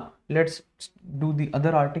 Now let's do the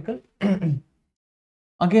other article.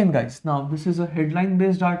 Again guys, now this is a headline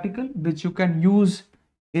based article which you can use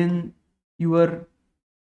in your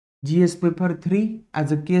GS paper 3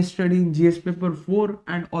 as a case study in GS paper 4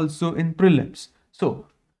 and also in prelims. So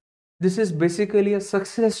this is basically a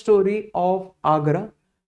success story of Agra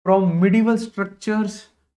from medieval structures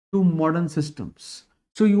to modern systems.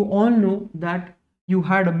 So you all know that you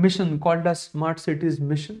had a mission called as Smart Cities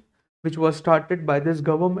Mission, which was started by this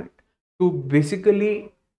government to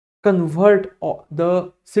basically convert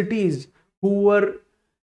the cities who were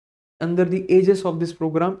under the ages of this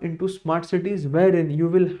program into smart cities, wherein you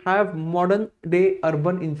will have modern day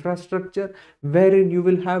urban infrastructure, wherein you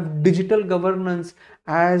will have digital governance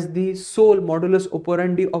as the sole modulus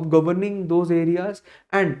operandi of governing those areas,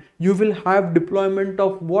 and you will have deployment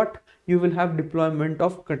of what? You will have deployment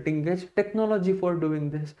of cutting edge technology for doing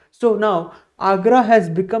this. So now Agra has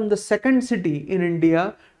become the second city in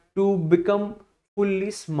India to become fully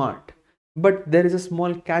smart. But there is a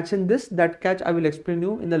small catch in this. That catch I will explain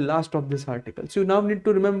you in the last of this article. So you now need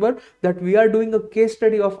to remember that we are doing a case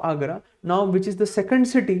study of Agra now, which is the second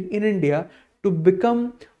city in India to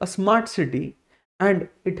become a smart city, and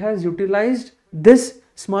it has utilized this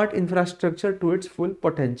smart infrastructure to its full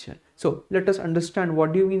potential. So let us understand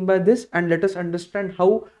what do you mean by this, and let us understand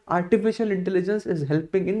how artificial intelligence is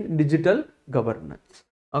helping in digital governance.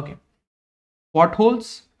 Okay.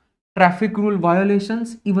 Potholes, traffic rule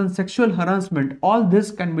violations, even sexual harassment, all this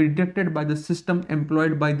can be detected by the system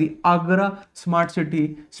employed by the Agra Smart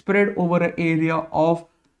City, spread over an area of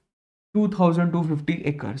 2250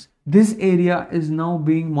 acres. This area is now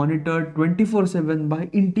being monitored 24/7 by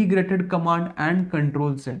integrated command and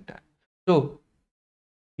control center. So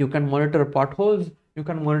you can monitor potholes, you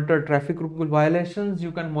can monitor traffic rule violations,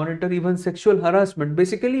 you can monitor even sexual harassment.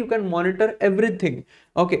 Basically you can monitor everything.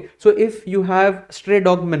 Okay, so if you have stray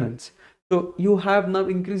dog menace, so you have now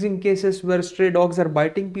increasing cases where stray dogs are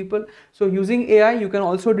biting people. So using AI you can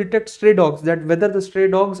also detect stray dogs, that whether the stray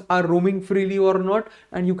dogs are roaming freely or not,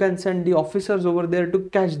 and you can send the officers over there to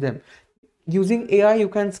catch them. Using AI you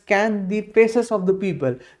can scan the faces of the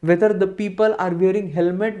people, whether the people are wearing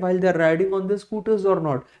helmet while they're riding on the scooters or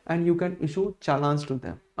not, and you can issue challans to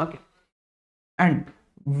them. Okay, and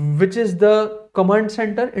which is the command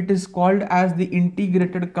center? It is called as the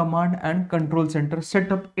integrated command and control center,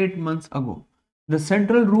 set up 8 months ago. The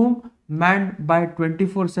central room, manned by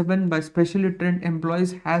 24/7 by specially trained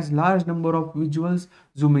employees, has large number of visuals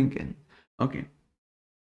zooming in. Okay,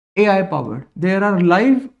 AI powered. There are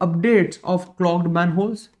live updates of clogged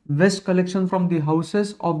manholes, waste collection from the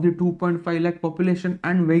houses of the 2.5 lakh population,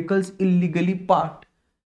 and vehicles illegally parked.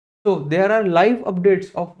 So there are live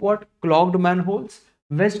updates of what? Clogged manholes,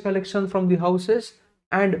 waste collection from the houses,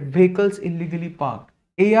 and vehicles illegally parked.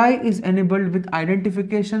 AI is enabled with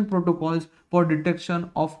identification protocols for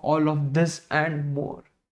detection of all of this and more.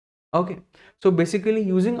 Okay, so basically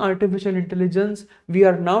using artificial intelligence, we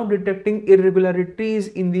are now detecting irregularities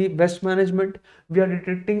in the waste management. We are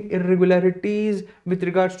detecting irregularities with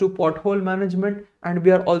regards to pothole management, and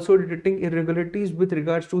we are also detecting irregularities with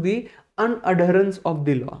regards to the unadherence of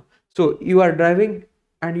the law. So you are driving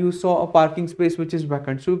and you saw a parking space which is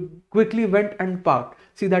vacant, so quickly went and parked.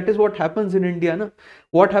 See, that is what happens in India, na?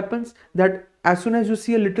 What happens that as soon as you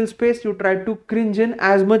see a little space, you try to cringe in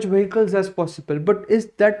as much vehicles as possible. But is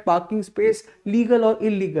that parking space legal or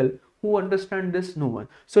illegal? Who understand this? No one.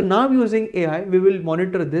 So now using AI, we will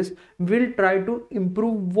monitor this. We'll try to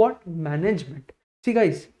improve what? Management. See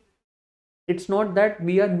guys, it's not that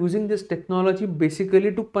we are using this technology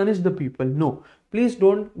basically to punish the people. No, please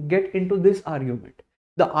don't get into this argument.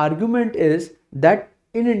 The argument is that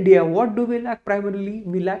in India, what do we lack primarily?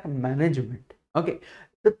 We lack management. Okay,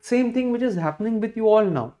 the same thing which is happening with you all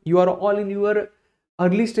now. You are all in your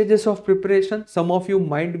early stages of preparation. Some of you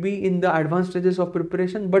might be in the advanced stages of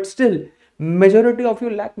preparation, but still majority of you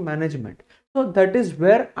lack management. So that is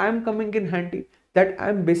where I am coming in handy, that I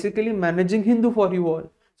am basically managing Hindu for you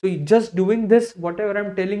all. So just doing this, whatever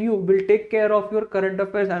I'm telling you, will take care of your current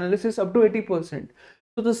affairs analysis up to 80%.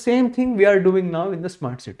 So the same thing we are doing now in the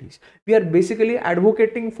smart cities. We are basically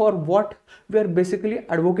advocating for what? We are basically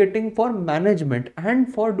advocating for management,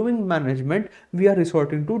 and for doing management, we are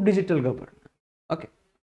resorting to digital governance. Okay.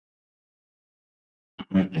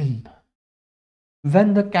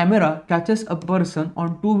 When the camera catches a person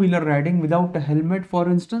on two-wheeler riding without a helmet, for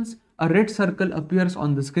instance, a red circle appears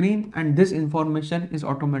on the screen, and this information is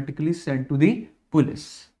automatically sent to the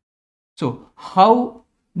police. So how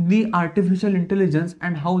the artificial intelligence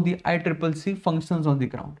and how the ICCC functions on the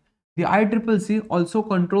ground. The ICCC also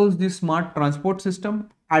controls the smart transport system,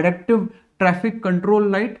 adaptive traffic control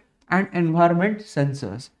light, and environment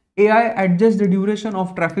sensors. AI adjusts the duration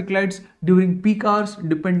of traffic lights during peak hours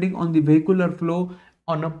depending on the vehicular flow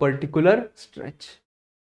on a particular stretch.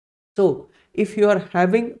 So if you are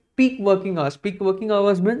having peak working hours. Peak working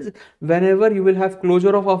hours means whenever you will have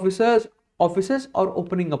closure of offices or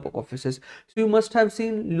opening up of offices. So you must have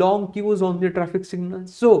seen long queues on the traffic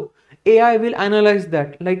signals. So AI will analyze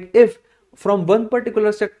that, like if from one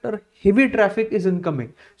particular sector heavy traffic is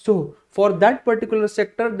incoming, so for that particular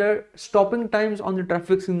sector the stopping times on the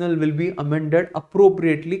traffic signal will be amended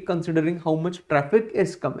appropriately considering how much traffic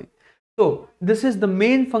is coming. So this is the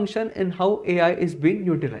main function in how AI is being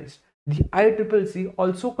utilized. The ICCC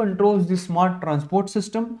also controls the smart transport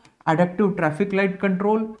system, adaptive traffic light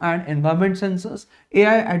control and environment sensors.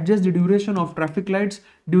 AI adjusts the duration of traffic lights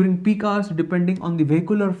during peak hours depending on the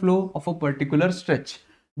vehicular flow of a particular stretch.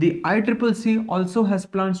 The ICCC also has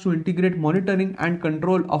plans to integrate monitoring and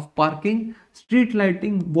control of parking, street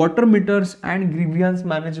lighting, water meters and grievance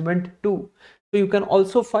management too. So you can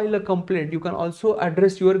also file a complaint, you can also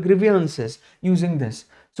address your grievances using this.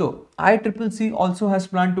 So ICCC also has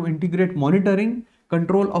planned to integrate monitoring,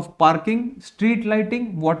 control of parking, street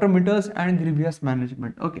lighting, water meters and grievance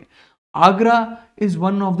management. Okay. Agra is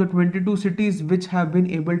one of the 22 cities which have been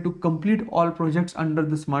able to complete all projects under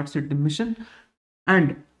the Smart City mission,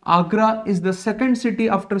 and Agra is the second city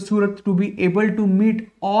after Surat to be able to meet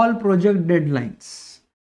all project deadlines.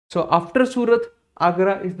 So after Surat,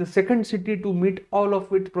 Agra is the second city to meet all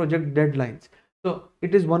of its project deadlines. So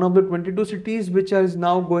it is one of the 22 cities which is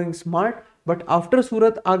now going smart, but after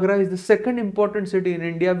Surat, Agra is the second important city in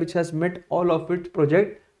India which has met all of its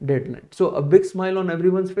project deadlines. So a big smile on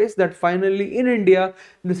everyone's face that finally in India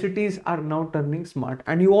the cities are now turning smart.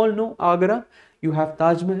 And you all know Agra, you have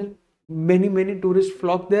Taj Mahal, many tourists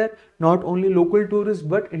flock there, not only local tourists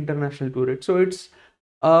but international tourists. So it's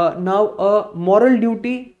now a moral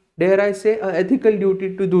duty, dare I say, a ethical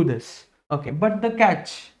duty to do this. Okay, but the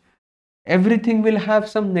catch, everything will have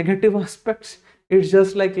some negative aspects. It's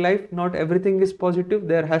just like life, not everything is positive,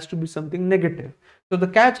 there has to be something negative. So the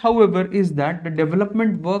catch, however, is that the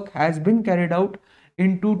development work has been carried out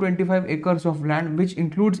in 225 acres of land, which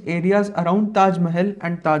includes areas around Taj Mahal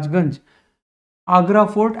and Tajganj, Agra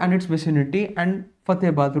Fort and its vicinity, and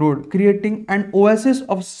Fatehbad Road, creating an oasis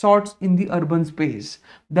of sorts in the urban space.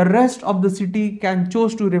 The rest of the city can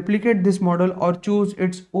choose to replicate this model or choose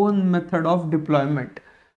its own method of deployment.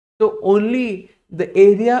 So only the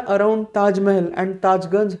area around Taj Mahal and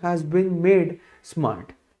Tajganj has been made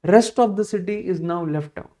smart. Rest of the city is now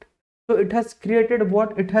left out. So it has created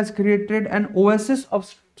what? It has created an oasis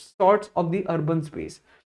of sorts of the urban space.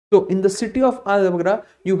 So in the city of Agra,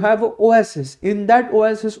 you have an oasis. In that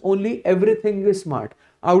oasis, only everything is smart.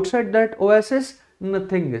 Outside that oasis,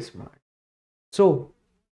 nothing is smart. So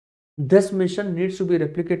this mission needs to be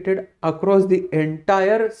replicated across the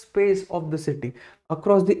entire space of the city,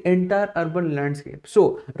 across the entire urban landscape.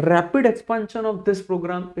 So rapid expansion of this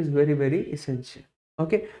program is very essential.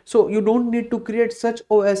 Okay, so you don't need to create such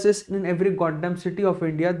oasis in every goddamn city of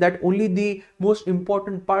India that only the most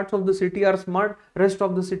important parts of the city are smart, rest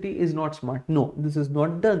of the city is not smart. No, this is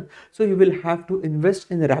not done. So you will have to invest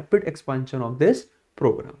in rapid expansion of this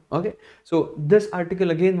program. Okay, so this article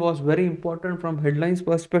again was very important from headlines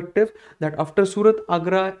perspective, that after Surat,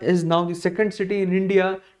 Agra is now the second city in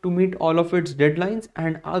India to meet all of its deadlines,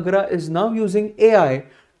 and Agra is now using AI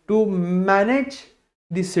to manage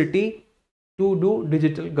the city, to do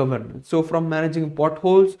digital governance. So from managing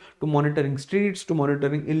potholes to monitoring streets, to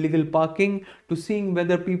monitoring illegal parking, to seeing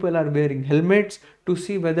whether people are wearing helmets, to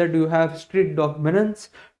see whether do you have street dog menace,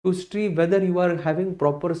 to see whether you are having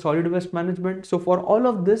proper solid waste management. So for all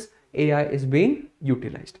of this, AI is being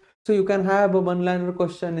utilized. So you can have a one-liner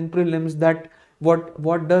question in prelims that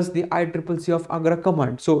what does the ICCC of Agra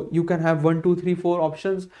command? So you can have 1, 2, 3, 4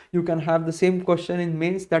 options. You can have the same question in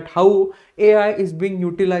mains, that how AI is being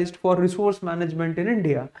utilized for resource management in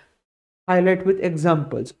India. Highlight with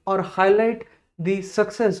examples, or highlight the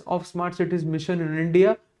success of Smart Cities mission in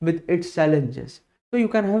India with its challenges. So you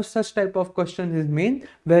can have such type of questions in main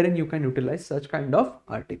wherein you can utilize such kind of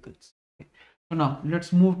articles. Okay. So now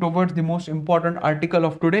let's move towards the most important article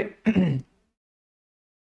of today.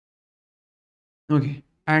 Okay,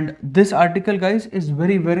 and this article, guys, is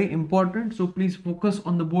very important, so please focus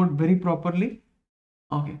on the board very properly.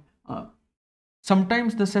 Okay,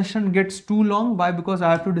 sometimes the session gets too long. Why? Because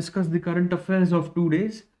I have to discuss the current affairs of 2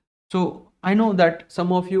 days. So I know that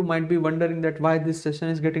some of you might be wondering that why this session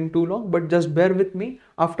is getting too long, but just bear with me.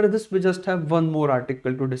 After this, we just have one more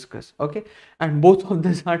article to discuss. Okay, and both of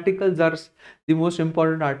these articles are the most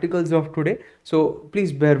important articles of today, so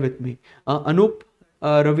please bear with me. Anup,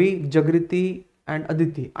 Ravi, Jagriti and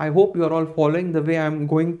Aditi, I hope you are all following the way I am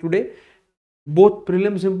going today. Both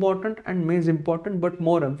prelims important and mains important, but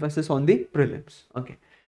more emphasis on the prelims. Okay,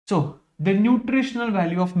 so the nutritional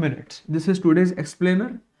value of millets. This is today's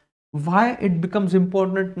explainer. Why it becomes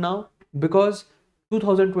important now? Because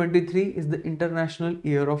 2023 is the International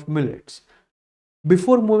Year of Millets.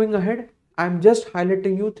 Before moving ahead, I'm just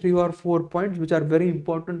highlighting you 3 or 4 points which are very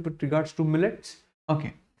important with regards to millets.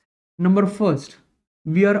 Okay. Number first,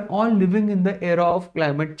 we are all living in the era of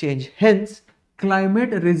climate change. Hence,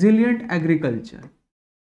 climate resilient agriculture.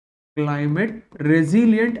 Climate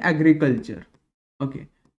resilient agriculture. Okay.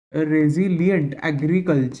 A resilient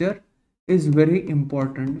agriculture is very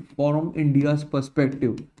important from India's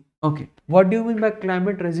perspective. Okay. What do you mean by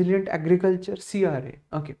climate resilient agriculture? CRA.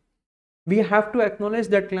 Okay. We have to acknowledge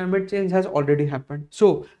that climate change has already happened.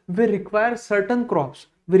 So we require certain crops.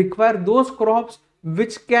 We require those crops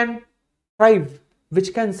which can thrive,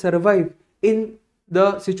 which can survive in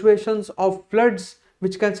the situations of floods,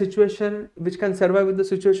 which can survive in the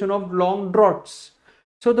situation of long droughts.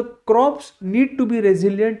 So the crops need to be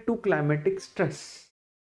resilient to climatic stress.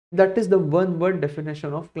 That is the one word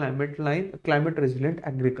definition of climate resilient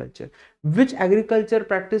agriculture. Which agriculture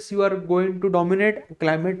practice you are going to dominate?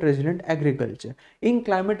 Climate resilient agriculture. In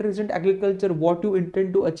climate resilient agriculture, what you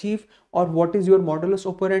intend to achieve, or what is your modulus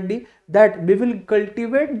operandi? That we will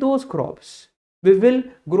cultivate those crops, we will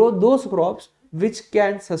grow those crops which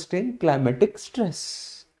can sustain climatic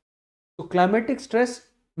stress. So climatic stress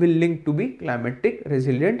will link to be climatic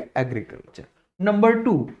resilient agriculture. Number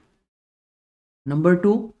two,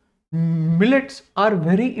 millets are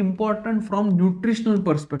very important from nutritional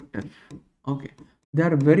perspective. Okay, they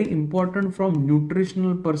are very important from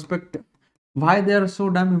nutritional perspective. Why they are so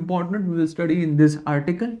damn important, we will study in this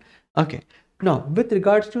article. Okay, now with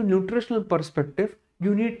regards to nutritional perspective,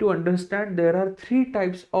 you need to understand there are 3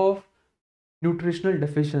 types of nutritional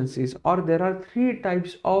deficiencies, or there are 3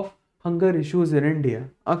 types of hunger issues in India.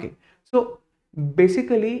 Okay, so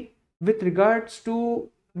basically with regards to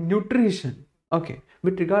nutrition, okay,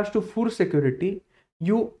 with regards to food security,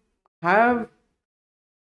 you have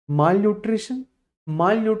malnutrition.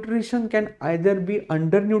 Malnutrition can either be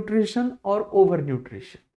undernutrition or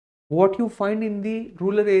overnutrition. What you find in the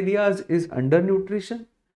rural areas is undernutrition,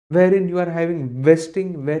 wherein you are having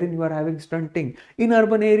wasting, wherein you are having stunting. In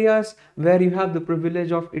urban areas, where you have the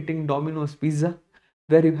privilege of eating Domino's pizza,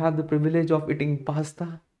 where you have the privilege of eating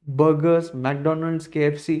pasta, burgers, McDonald's,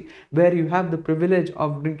 KFC, where you have the privilege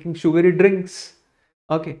of drinking sugary drinks.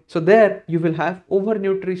 Okay, so there you will have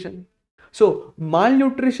overnutrition. So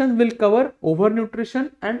malnutrition will cover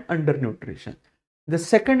overnutrition and undernutrition. The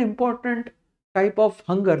second important type of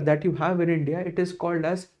hunger that you have in India, it is called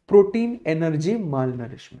as protein energy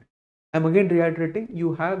malnourishment. I'm again reiterating,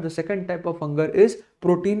 you have the second type of hunger is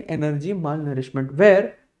protein energy malnourishment,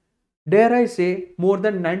 where, dare I say, more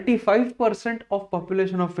than 95% of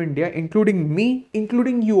population of India, including me,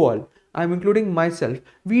 including you all, I'm including myself,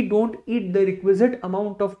 we don't eat the requisite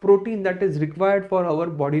amount of protein that is required for our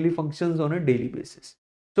bodily functions on a daily basis.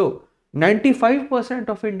 So 95%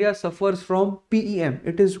 of India suffers from PEM.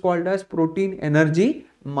 It is called as protein energy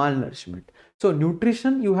malnourishment. So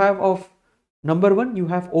nutrition you have of, number one, you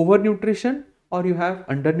have overnutrition or you have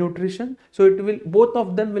undernutrition. So it will, both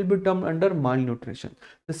of them will be termed under malnutrition.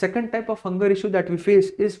 The second type of hunger issue that we face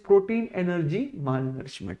is protein energy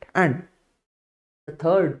malnourishment. And the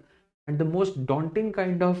third and the most daunting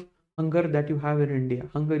kind of hunger that you have in India,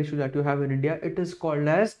 hunger issue that you have in India, it is called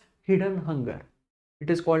as hidden hunger. It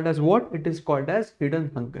is called as what? It is called as hidden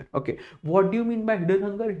hunger. Okay, what do you mean by hidden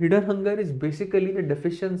hunger? Hidden hunger is basically the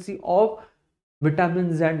deficiency of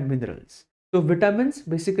vitamins and minerals. So vitamins,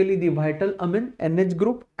 basically the vital amine, NH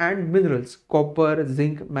group, and minerals, copper,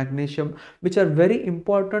 zinc, magnesium, which are very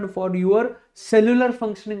important for your cellular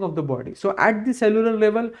functioning of the body. So at the cellular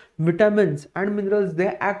level, vitamins and minerals, they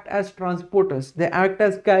act as transporters, they act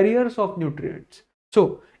as carriers of nutrients.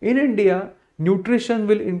 So in India, nutrition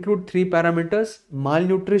will include 3 parameters: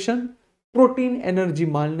 malnutrition, protein energy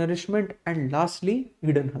malnourishment, and lastly,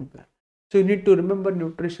 hidden hunger. So you need to remember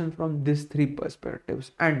nutrition from these 3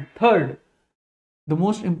 perspectives. And third, the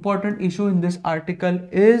most important issue in this article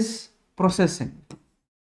is processing.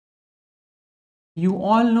 You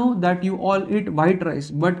all know that you all eat white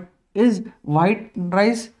rice, but is white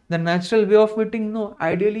rice the natural way of eating? No,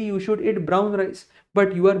 ideally you should eat brown rice,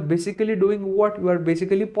 but you are basically doing what? You are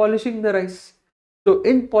basically polishing the rice. So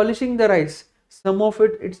in polishing the rice, some of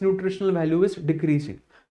its nutritional value is decreasing.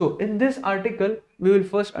 So in this article, we will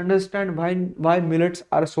first understand why millets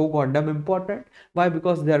are so goddamn important. Why?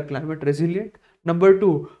 Because they are climate resilient. Number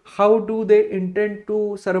two, how do they intend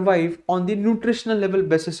to survive on the nutritional level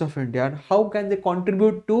basis of India, and how can they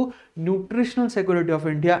contribute to nutritional security of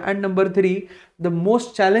India? And number three, the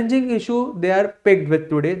most challenging issue they are pegged with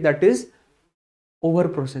today, that is over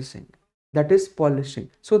processing. that is polishing.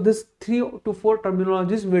 So this 3 to 4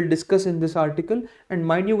 terminologies we'll discuss in this article, and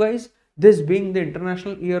mind you guys, this being the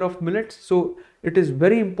International Year of Millets, so it is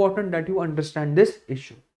very important that you understand this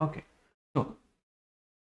issue. Okay, so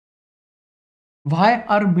why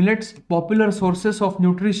are millets popular sources of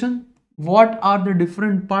nutrition? What are the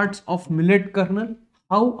different parts of millet kernel?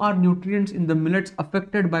 How are nutrients in the millets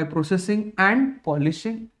affected by processing and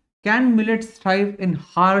polishing? Can millets thrive in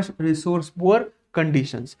harsh resource poor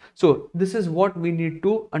conditions? So this is what we need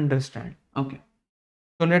to understand. Okay.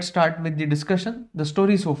 So let's start with the discussion, the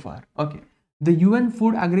story so far. Okay. The UN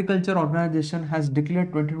Food Agriculture Organization has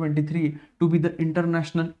declared 2023 to be the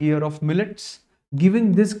International Year of Millets,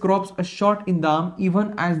 giving these crops a shot in the arm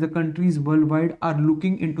even as the countries worldwide are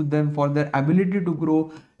looking into them for their ability to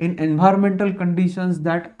grow in environmental conditions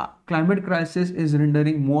that climate crisis is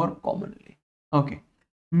rendering more commonly. Okay.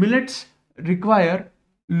 Millets require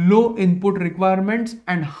low input requirements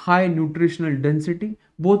and high nutritional density,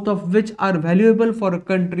 both of which are valuable for a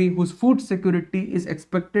country whose food security is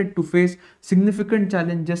expected to face significant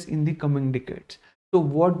challenges in the coming decades. So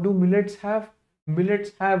what do millets have?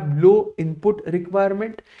 Millets have low input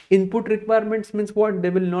requirement. Input requirements means what? They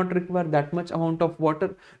will not require that much amount of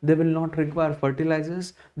water. They will not require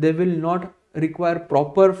fertilizers. They will not require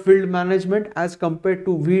proper field management as compared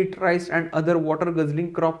to wheat, rice and other water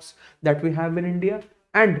guzzling crops that we have in India.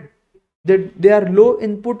 And they are low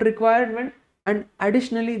input requirement, and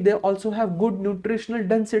additionally they also have good nutritional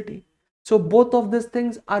density. So both of these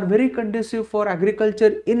things are very conducive for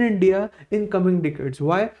agriculture in India in coming decades.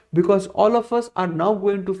 Why? Because all of us are now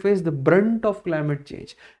going to face the brunt of climate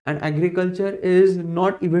change, and agriculture is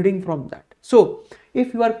not evading from that. So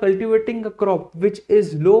if you are cultivating a crop which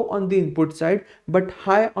is low on the input side but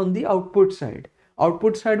high on the output side,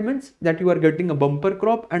 output side means that you are getting a bumper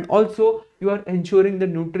crop and also you are ensuring the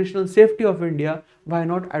nutritional safety of India, why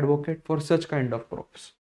not advocate for such kind of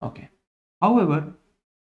crops? Okay. However,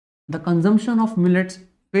 the consumption of millets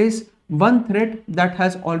face one threat that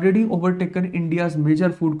has already overtaken India's major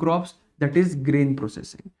food crops, that is grain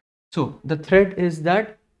processing. So the threat is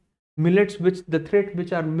that millets,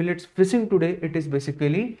 which are millets facing today, it is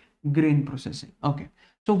basically grain processing. Okay.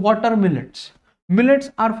 So what are millets?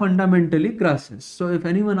 Millets are fundamentally grasses. So if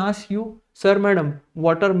anyone asks you, sir, madam,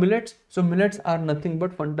 what are millets? So millets are nothing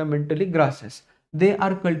but fundamentally grasses. They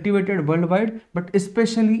are cultivated worldwide, but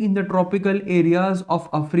especially in the tropical areas of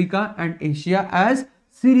Africa and Asia as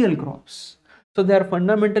cereal crops. So they are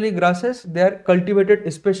fundamentally grasses. They are cultivated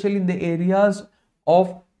especially in the areas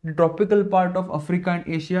of the tropical part of Africa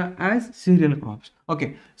and Asia as cereal crops.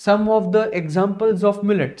 Okay, some of the examples of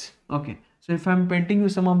millets. Okay, so if I'm painting you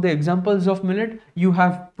some of the examples of millet, you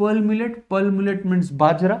have pearl millet. Pearl millet means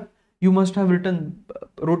bajra. You must have written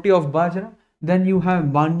roti of bajra. Then you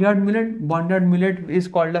have barnyard millet. Barnyard millet is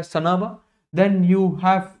called as sanaba. Then you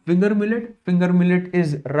have finger millet. Finger millet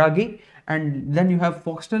is ragi. And then you have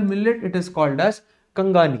foxtail millet. It is called as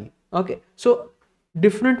kangani. Okay, so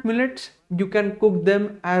different millets, you can cook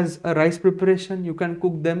them as a rice preparation, you can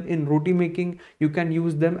cook them in roti making, you can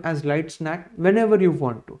use them as light snack whenever you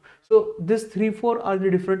want to. So these 3-4 are the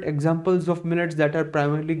different examples of millets that are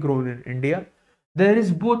primarily grown in India. There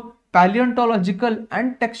is both paleontological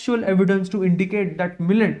and textual evidence to indicate that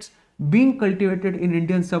millets being cultivated in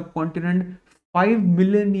Indian subcontinent 5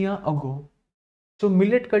 millennia ago. So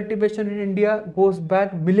millet cultivation in India goes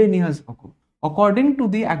back millennia ago. According to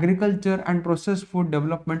the Agriculture and Processed Food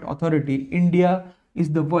Development Authority, India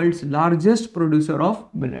is the world's largest producer of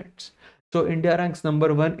millets. So India ranks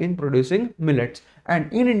 #1 in producing millets.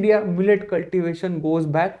 And in India, millet cultivation goes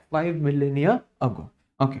back 5 millennia ago.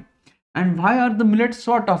 Okay. And why are the millets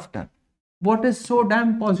sought after? What is so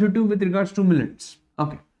damn positive with regards to millets?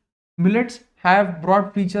 Okay. Millets have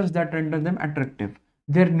broad features that render them attractive.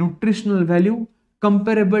 Their nutritional value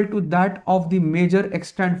comparable to that of the major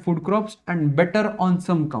extant food crops and better on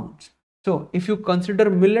some counts. So if you consider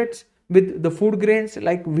millets with the food grains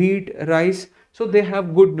like wheat, rice, so they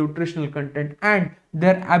have good nutritional content and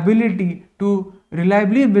their ability to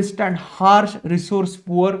reliably withstand harsh resource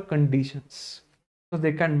poor conditions. So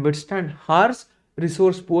they can withstand harsh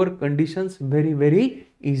resource poor conditions very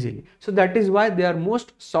easily. So that is why they are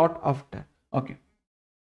most sought after. Okay.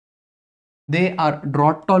 They are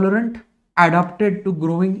drought tolerant, adapted to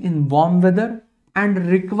growing in warm weather and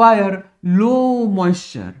require low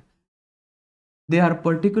moisture. They are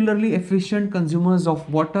particularly efficient consumers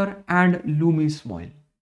of water and loamy soil.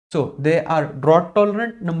 So they are drought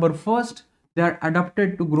tolerant. Number first, they are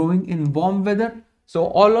adapted to growing in warm weather. So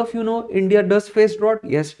all of you know India does face drought.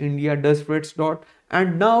 Yes, India does face drought.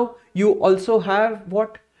 And now you also have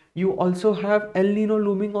what? You also have El Nino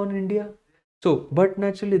looming on India. So, but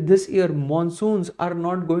naturally this year monsoons are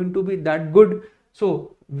not going to be that good.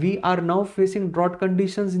 So we are now facing drought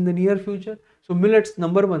conditions in the near future. So millets,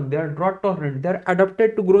 number one, they are drought tolerant. They are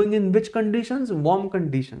adapted to growing in which conditions? Warm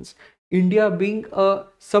conditions. India being a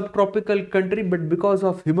subtropical country, but because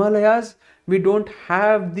of Himalayas, we don't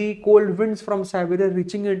have the cold winds from Siberia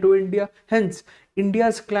reaching into India. Hence,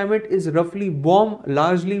 India's climate is roughly warm,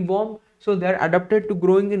 largely warm. So they are adapted to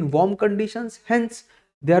growing in warm conditions. Hence,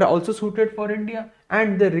 they are also suited for India,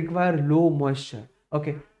 and they require low moisture.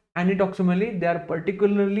 Okay. Anatoxically, they are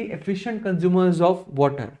particularly efficient consumers of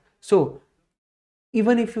water. So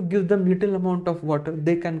even if you give them little amount of water,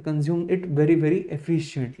 they can consume it very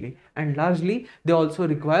efficiently. And largely they also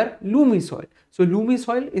require loamy soil. So loamy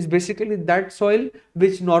soil is basically that soil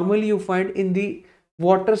which normally you find in the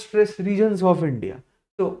water stress regions of India.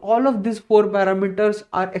 So all of these four parameters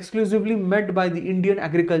are exclusively met by the Indian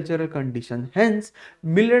agricultural condition. Hence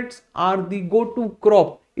millets are the go-to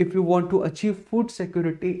crop if you want to achieve food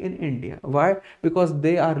security in India. Why? Because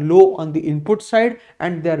they are low on the input side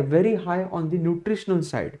and they are very high on the nutritional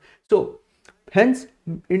side. So hence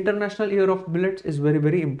International Year of Millets is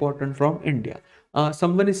very important from India.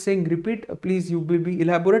 Someone is saying repeat, please, you will be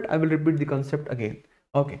elaborate. I will repeat the concept again.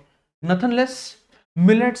 Okay, nothing less.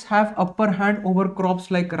 Millets have upper hand over crops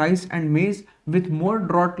like rice and maize with more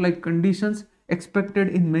drought-like conditions expected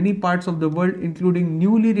in many parts of the world, including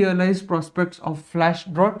newly realized prospects of flash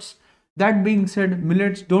droughts. That being said,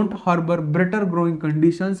 millets don't harbor better growing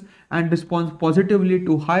conditions and respond positively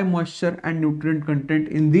to high moisture and nutrient content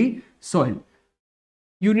in the soil.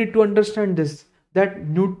 You need to understand this, that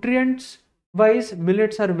nutrients wise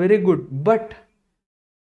millets are very good, but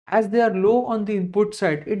as they are low on the input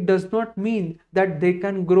side, it does not mean that they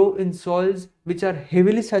can grow in soils which are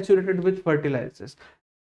heavily saturated with fertilizers.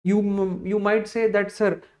 You might say that,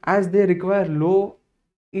 sir, as they require low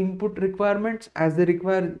input requirements, as they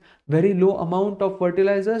require very low amount of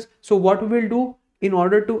fertilizers, so what we will do in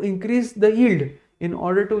order to increase the yield, in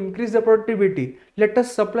order to increase the productivity, let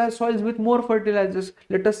us supply soils with more fertilizers,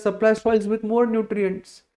 let us supply soils with more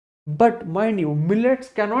nutrients. But mind you, millets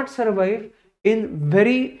cannot survive in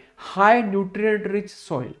very high nutrient rich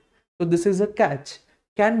soil. So this is a catch.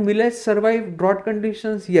 Can millets survive drought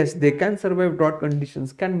conditions? Yes, they can survive drought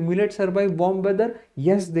conditions. Can millets survive warm weather?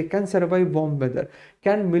 Yes, they can survive warm weather.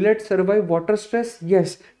 Can millets survive water stress?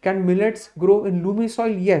 Yes. Can millets grow in loamy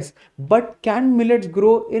soil? Yes. But can millets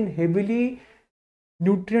grow in heavily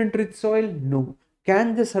nutrient rich soil? No.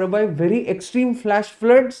 Can they survive very extreme flash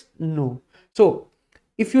floods? No. So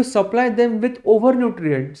if you supply them with over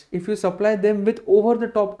nutrients, if you supply them with over the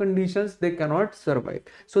top conditions, they cannot survive.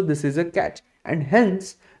 So this is a catch, and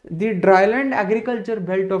hence the dryland agriculture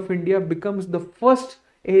belt of India becomes the first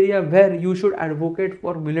area where you should advocate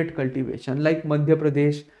for millet cultivation, like Madhya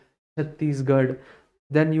Pradesh, Chhattisgarh.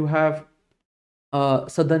 Then you have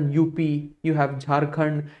southern UP, you have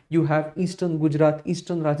Jharkhand, you have eastern Gujarat,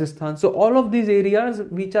 eastern Rajasthan. So all of these areas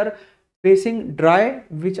which are facing dry,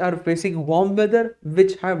 which are facing warm weather,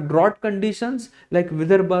 which have drought conditions like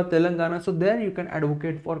Vidarbha, Telangana. So there you can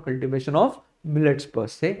advocate for cultivation of millets per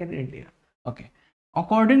se in India. Okay.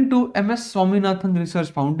 According to MS Swaminathan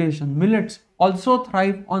Research Foundation, millets also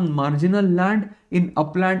thrive on marginal land in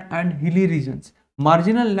upland and hilly regions.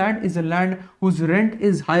 Marginal land is a land whose rent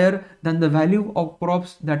is higher than the value of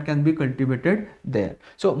crops that can be cultivated there.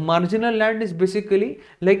 So marginal land is basically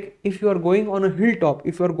like if you are going on a hilltop,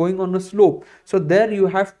 if you are going on a slope, so there you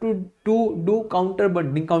have to do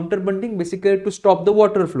counterbunding. Counterbunding basically to stop the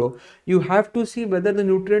water flow. You have to see whether the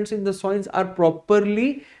nutrients in the soils are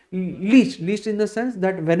properly leached in the sense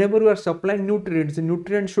that whenever you are supplying nutrients, the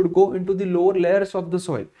nutrients should go into the lower layers of the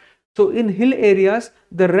soil. So in hill areas,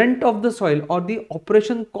 the rent of the soil or the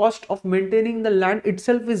operation cost of maintaining the land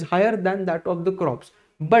itself is higher than that of the crops.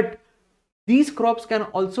 But these crops can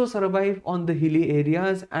also survive on the hilly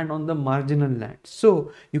areas and on the marginal land.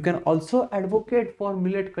 So you can also advocate for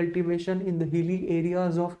millet cultivation in the hilly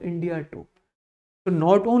areas of India too. So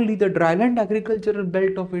not only the dryland agricultural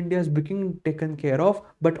belt of India is being taken care of,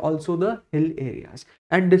 but also the hill areas.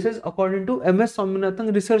 And this is according to MS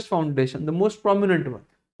Swaminathan Research Foundation, the most prominent one.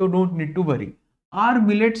 So don't need to worry. Are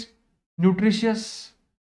millets nutritious?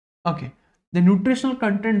 Okay. The nutritional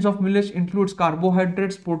contents of millets includes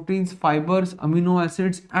carbohydrates, proteins, fibers, amino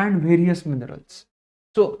acids, and various minerals.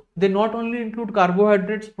 So they not only include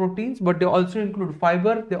carbohydrates, proteins, but they also include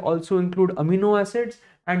fiber, they also include amino acids,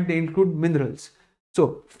 and they include minerals.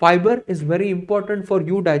 So fiber is very important for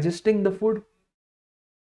you digesting the food.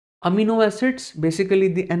 Amino acids, basically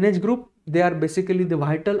the NH group, they are basically the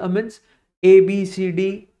vital amines, A, B, C,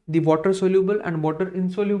 D, the water soluble and water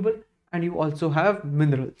insoluble, and you also have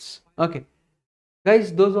minerals. Okay.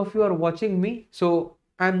 Guys, those of you are watching me, so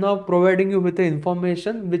I'm now providing you with the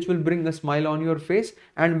information which will bring a smile on your face.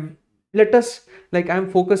 And let us, like, I'm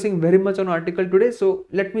focusing very much on article today, so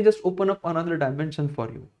let me just open up another dimension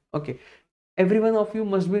for you. Okay, every one of you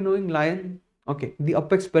must be knowing lion, okay, the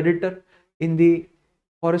apex predator in the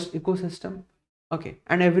forest ecosystem. Okay,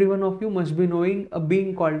 and every one of you must be knowing a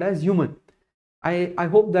being called as human. I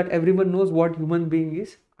hope that everyone knows what human being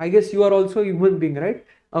is. I guess you are also a human being, right?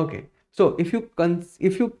 Okay. So if you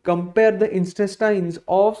compare the intestines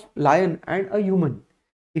of lion and a human,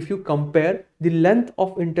 if you compare the length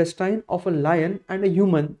of intestine of a lion and a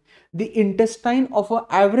human, the intestine of an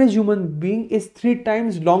average human being is 3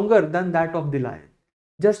 times longer than that of the lion.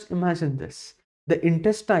 Just imagine this. The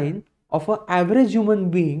intestine of an average human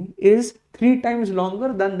being is 3 times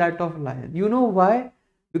longer than that of lion. You know why?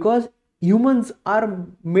 Because humans are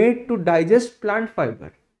made to digest plant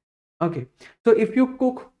fiber. Okay, so if you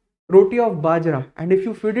cook roti of bajra and if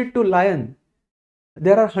you feed it to lion,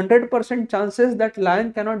 there are 100% chances that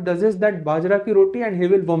lion cannot digest that bajra ki roti and he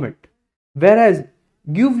will vomit. Whereas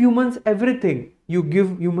give humans everything. You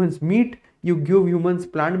give humans meat, you give humans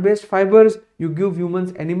plant-based fibers, you give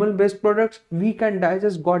humans animal-based products, we can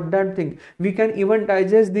digest goddamn thing. We can even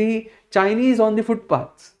digest the Chinese on the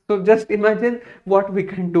footpaths. So just imagine what we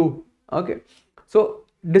can do. Okay, so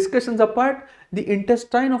discussions apart, the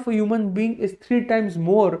intestine of a human being is 3 times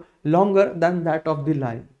more longer than that of the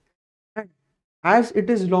lion. And as it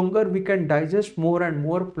is longer, we can digest more and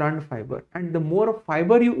more plant fiber, and the more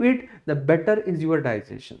fiber you eat, the better is your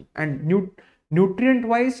digestion. And nutrient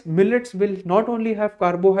wise, millets will not only have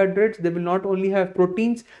carbohydrates, they will not only have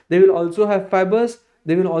proteins, they will also have fibers,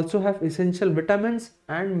 they will also have essential vitamins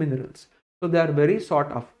and minerals. So they are very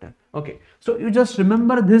sought after. Okay, so you just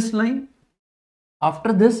remember this line.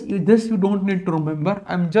 After this, you don't need to remember.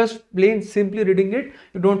 I'm just plain simply reading it.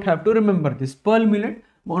 You don't have to remember this. Pearl millet,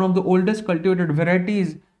 one of the oldest cultivated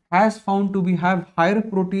varieties, has found to be have higher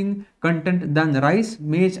protein content than rice,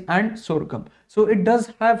 maize and sorghum. So it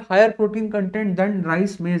does have higher protein content than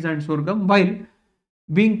rice, maize and sorghum, while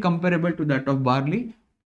being comparable to that of barley.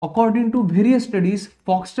 According to various studies,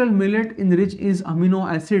 foxtail millet enriched is amino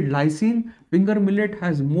acid lysine. Finger millet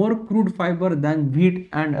has more crude fiber than wheat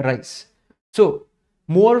and rice. So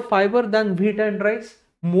more fiber than wheat and rice,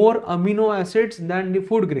 more amino acids than the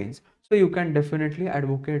food grains. So you can definitely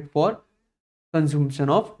advocate for consumption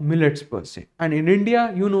of millets per se. And in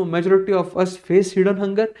India, you know, majority of us face hidden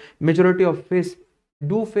hunger, majority of face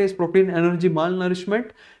protein energy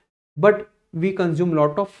malnourishment, but we consume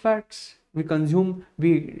lot of fats.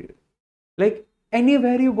 We like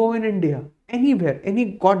anywhere you go in India, anywhere, any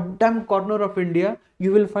goddamn corner of India,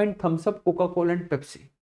 you will find thumbs up, Coca-Cola and Pepsi.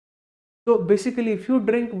 So basically, if you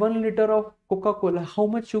drink 1 liter of Coca-Cola, how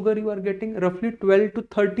much sugar you are getting? Roughly 12 to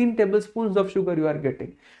 13 tablespoons of sugar you are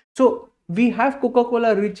getting. So we have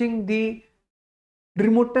Coca-Cola reaching the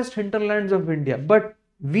remotest hinterlands of India, but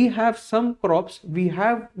we have some crops, we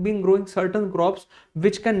have been growing certain crops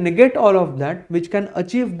which can negate all of that, which can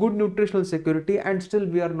achieve good nutritional security, and still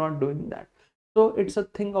we are not doing that. So it's a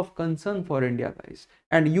thing of concern for India, guys.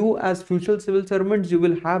 And you as future civil servants, you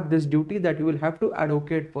will have this duty that you will have to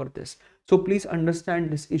advocate for this. So please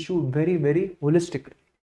understand this issue very, very holistically.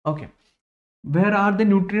 Okay. Where are the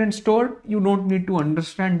nutrients stored? You don't need to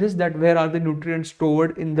understand this, that where are the nutrients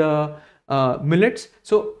stored in the millets.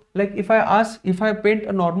 So like if I paint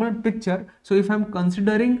a normal picture, so if I'm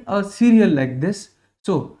considering a cereal like this,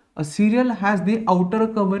 so a cereal has the outer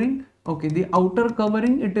covering. Okay, the outer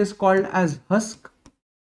covering, it is called as husk.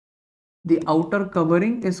 The outer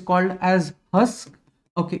covering is called as husk.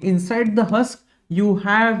 Okay, inside the husk you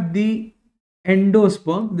have the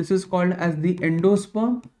endosperm. This is called as the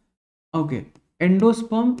endosperm. Okay,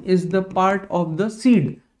 endosperm is the part of the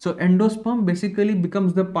seed. So endosperm basically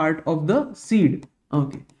becomes the part of the seed.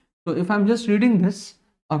 Okay, so if I'm just reading this,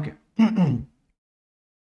 okay.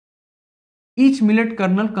 Each millet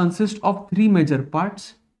kernel consists of 3 major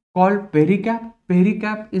parts called pericarp.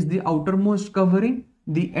 Pericarp is the outermost covering,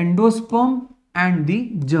 the endosperm and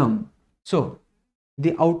the germ. So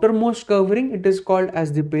the outermost covering, it is called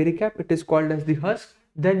as the pericarp, it is called as the husk.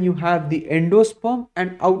 Then you have the endosperm,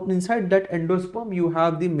 and out inside that endosperm you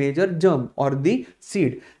have the major germ or the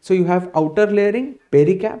seed. So you have outer layering,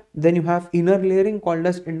 pericarp, then you have inner layering called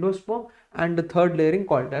as endosperm, and the third layering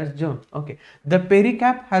called as germ. Okay, the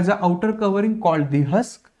pericarp has an outer covering called the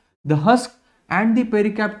husk. The husk and the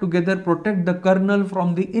pericarp together protect the kernel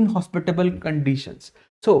from the inhospitable conditions.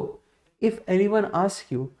 So if anyone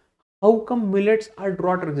asks you, how come millets are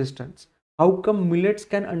drought resistant? How come millets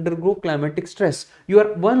can undergo climatic stress?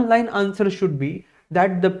 Your one line answer should be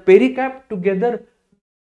that the pericarp together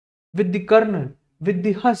with the kernel, with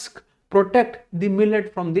the husk protect the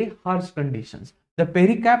millet from the harsh conditions. The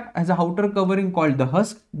pericarp has an outer covering called the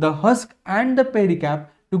husk. The husk and the pericarp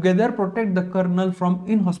together protect the kernel from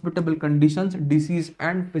inhospitable conditions, disease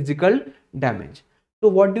and physical damage. So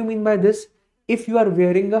what do you mean by this? If you are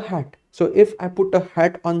wearing a hat, so if I put a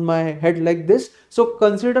hat on my head like this, so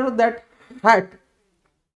consider that hat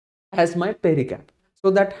as my pericarp.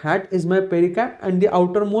 So that hat is my pericarp and the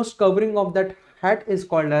outermost covering of that hat is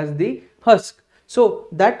called as the husk. So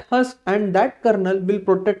that husk and that kernel will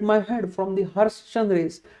protect my head from the harsh sun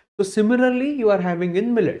rays. So similarly you are having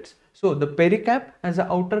in millets. So the pericarp has an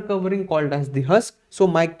outer covering called as the husk. So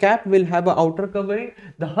my cap will have an outer covering,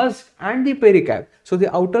 the husk and the pericarp. So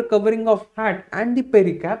the outer covering of hat and the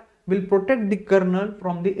pericarp will protect the kernel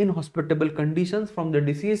from the inhospitable conditions, from the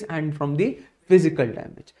disease and from the physical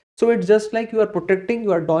damage. So it's just like you are protecting,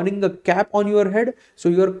 you are donning a cap on your head. So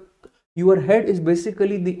your head is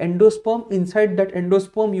basically the endosperm. Inside that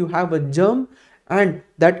endosperm you have a germ, and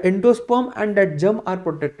that endosperm and that germ are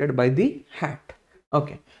protected by the hat.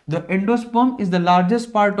 Okay, the endosperm is the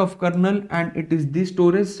largest part of kernel and it is the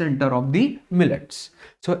storage center of the millets.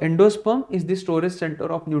 So endosperm is the storage center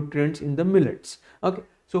of nutrients in the millets. Okay,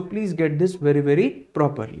 so please get this very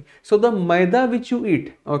properly. So the maida which you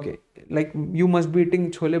eat, okay, like you must be eating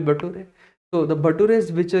chole bhature. So the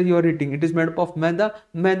bhatures which you are eating, it is made up of maida.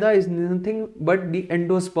 Maida is nothing but the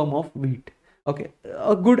endosperm of wheat. Okay,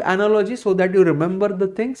 a good analogy so that you remember the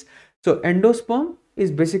things. So endosperm is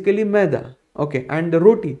basically maida. Okay, and the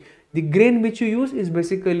roti, the grain which you use is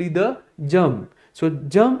basically the germ. So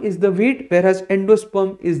germ is the wheat, whereas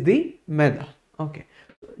endosperm is the maida. Okay,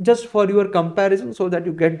 just for your comparison so that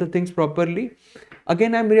you get the things properly.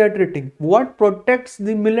 Again, I am reiterating, what protects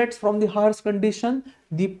the millets from the harsh condition?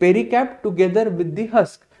 The pericarp together with the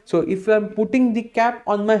husk. So if I am putting the cap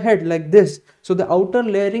on my head like this, so the outer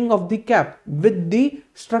layering of the cap with the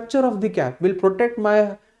structure of the cap will protect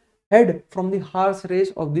my head from the harsh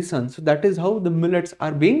rays of the sun. So that is how the millets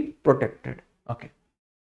are being protected. Okay.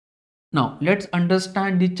 Now let's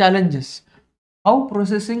understand the challenges. How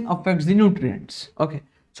processing affects the nutrients. Okay.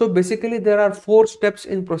 So basically there are 4 steps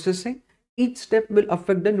in processing. Each step will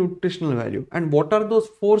affect the nutritional value. And what are those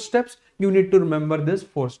 4 steps? You need to remember these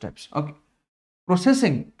 4 steps. Okay.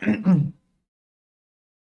 Processing.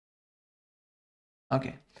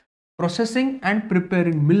 Okay. Processing and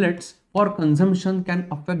preparing millets for consumption can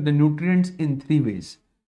affect the nutrients in 3 ways.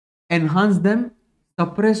 Enhance them,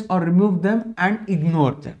 suppress or remove them, and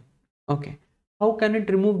ignore them. Okay. How can it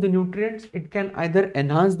remove the nutrients? It can either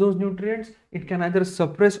enhance those nutrients, it can either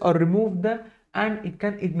suppress or remove them, and it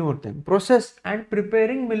can ignore them. Process and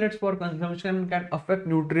preparing millets for consumption can affect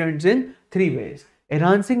nutrients in 3 ways.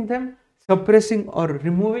 Enhancing them, suppressing or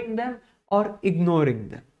removing them, or ignoring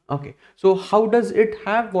them. Okay, so how does it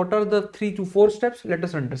have? What are the 3 to 4 steps? Let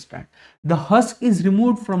us understand. The husk is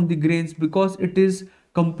removed from the grains because it is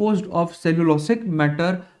composed of cellulosic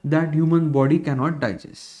matter that human body cannot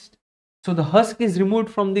digest. So the husk is removed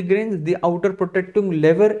from the grains, the outer protecting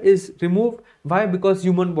layer is removed. Why? Because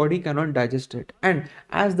human body cannot digest it. And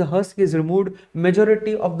as the husk is removed,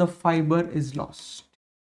 majority of the fiber is lost.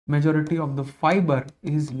 Majority of the fiber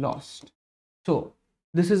is lost. So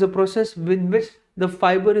this is a process in which the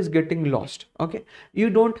fiber is getting lost. Okay, you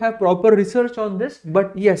don't have proper research on this,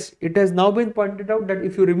 but yes, it has now been pointed out that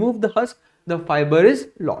if you remove the husk, the fiber is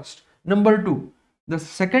lost. Number 2, the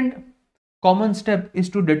second common step is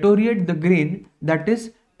to deteriorate the grain, that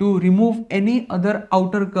is to remove any other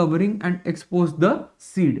outer covering and expose the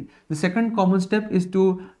seed. The second common step is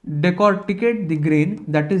to decorticate the grain,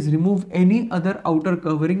 that is remove any other outer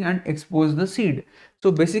covering and expose the seed.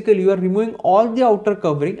 So basically you are removing all the outer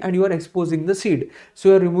covering and you are exposing the seed. So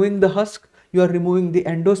you are removing the husk, you are removing the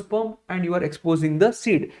endosperm and you are exposing the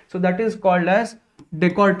seed. So that is called as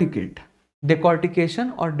decorticate.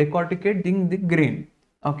 Decortication or decorticating the grain.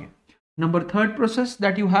 Okay. Number 3rd process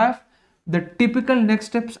that you have, the typical next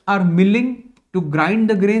steps are milling to grind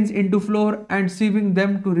the grains into flour and sieving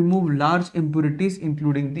them to remove large impurities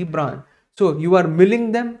including the bran. So you are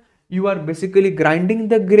milling them, you are basically grinding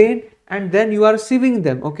the grain and then you are sieving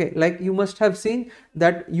them. Okay, like you must have seen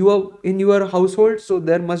that you are in your household, so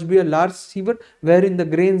there must be a large siever wherein the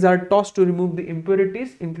grains are tossed to remove the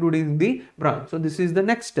impurities including the bran. So this is the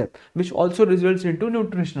next step, which also results into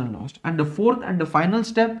nutritional loss. And the 4th and the final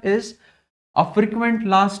step is a frequent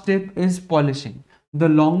last step is polishing. The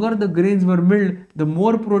longer the grains were milled, the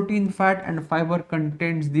more protein, fat and fiber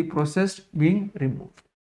contents the process being removed.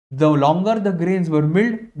 The longer the grains were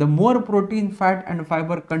milled, the more protein, fat and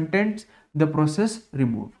fiber contents the process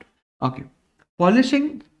removed. Okay.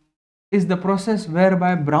 Polishing is the process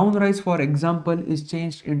whereby brown rice, for example, is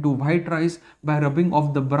changed into white rice by rubbing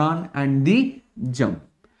of the bran and the germ.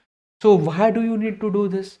 So why do you need to do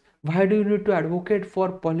this? Why do you need to advocate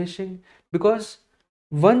for polishing? Because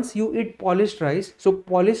once you eat polished rice, so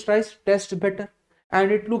polished rice tastes better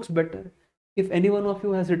and it looks better. If any one of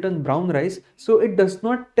you has eaten brown rice, so it does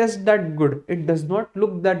not taste that good. It does not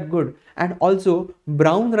look that good. And also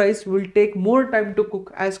brown rice will take more time to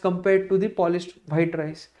cook as compared to the polished white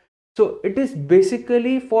rice. So it is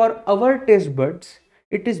basically for our taste buds.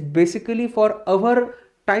 It is basically for our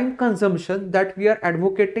time consumption that we are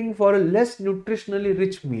advocating for a less nutritionally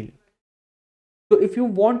rich meal. So if you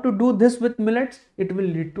want to do this with millets, it will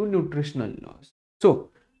lead to nutritional loss. So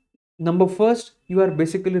number first, you are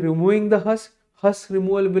basically removing the husk. Husk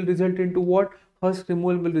removal will result into what? Husk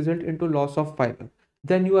removal will result into loss of fiber.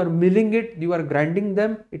 Then you are milling it, you are grinding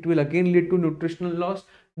them, it will again lead to nutritional loss.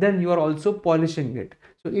 Then you are also polishing it.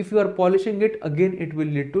 So if you are polishing it, again it will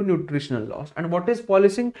lead to nutritional loss. And what is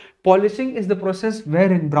polishing? Polishing is the process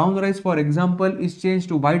wherein brown rice, for example, is changed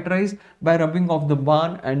to white rice by rubbing of the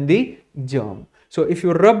bran and the germ. So if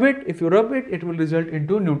you rub it, it will result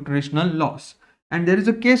into nutritional loss. And there is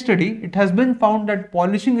a case study. It has been found that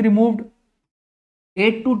polishing removed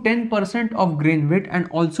 8 to 10% of grain weight and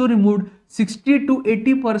also removed 60 to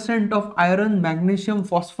 80% of iron, magnesium,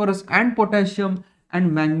 phosphorus and potassium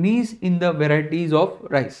and manganese in the varieties of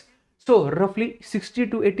rice. So roughly 60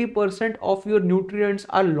 to 80% of your nutrients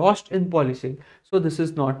are lost in polishing. So this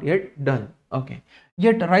is not yet done. Okay.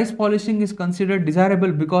 Yet rice polishing is considered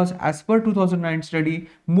desirable because as per 2009 study,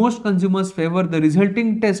 most consumers favor the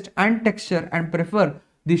resulting taste and texture and prefer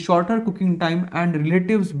the shorter cooking time and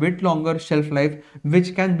relatives bit longer shelf life,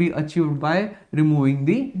 which can be achieved by removing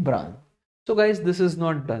the bran. So guys, this is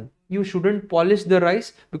not done. You shouldn't polish the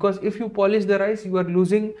rice, because if you polish the rice, you are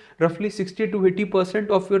losing roughly 60 to 80%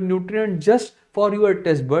 of your nutrient just for your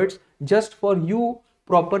taste buds, just for you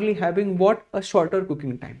properly having what? A shorter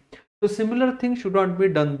cooking time. So similar thing should not be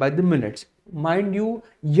done by the millets. Mind you,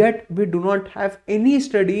 yet we do not have any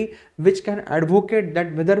study which can advocate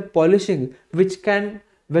that whether polishing,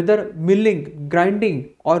 whether milling,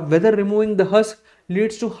 grinding or whether removing the husk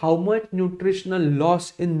leads to how much nutritional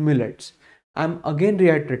loss in millets. I'm again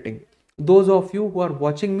reiterating. Those of you who are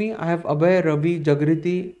watching me, I have Abhay, Ravi,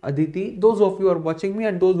 Jagriti, Aditi. Those of you are watching me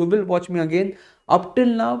and those who will watch me again. Up till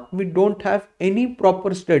now, we don't have any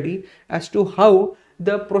proper study as to how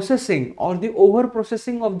the processing or the over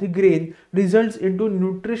processing of the grain results into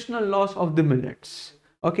nutritional loss of the millets.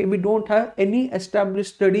 Okay, we don't have any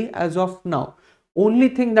established study as of now. Only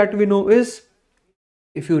thing that we know is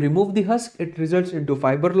if you remove the husk, it results into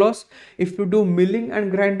fiber loss. If you do milling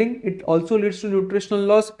and grinding, it also leads to nutritional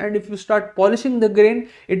loss. And if you start polishing the grain,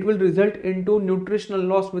 it will result into nutritional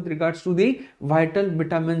loss with regards to the vital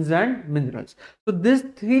vitamins and minerals. So these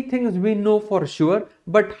three things we know for sure,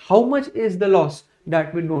 but how much is the loss?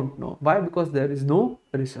 That we don't know. Why? Because there is no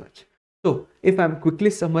research. So if I'm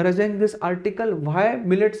quickly summarizing this article, why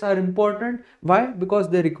millets are important? Why? Because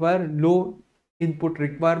they require low input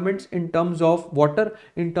requirements in terms of water,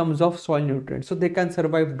 in terms of soil nutrients. So they can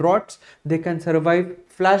survive droughts, they can survive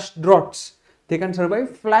flash droughts, they can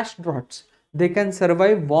survive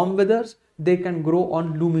warm weathers, they can grow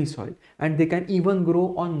on loamy soil, and they can even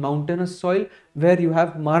grow on mountainous soil where you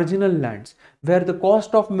have marginal lands, where the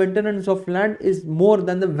cost of maintenance of land is more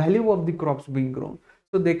than the value of the crops being grown.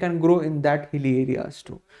 So they can grow in that hilly areas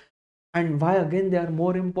too. And why again they are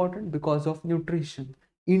more important? Because of nutrition.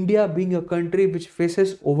 India being a country which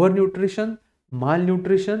faces overnutrition,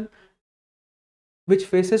 malnutrition, which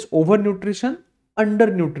faces overnutrition,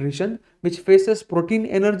 undernutrition, which faces protein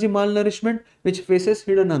energy malnourishment, which faces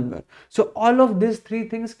hidden hunger. So all of these three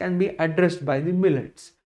things can be addressed by the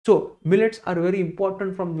millets. So millets are very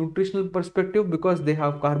important from nutritional perspective because they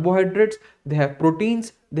have carbohydrates, they have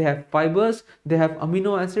proteins, they have fibers, they have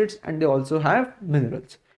amino acids, and they also have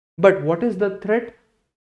minerals. But what is the threat?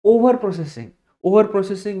 Overprocessing.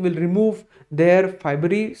 Overprocessing will remove their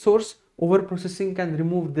fibery source. Overprocessing can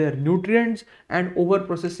remove their nutrients, and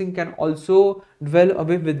overprocessing can also dwell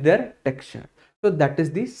away with their texture. So that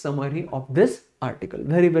is the summary of this article.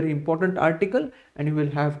 Very, very important article, and you will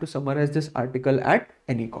have to summarize this article at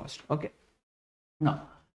any cost. Okay. Now,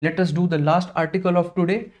 let us do the last article of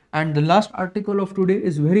today, and the last article of today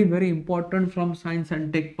is very, very important from science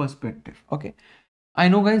and tech perspective. Okay. I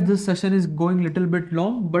know guys, this session is going little bit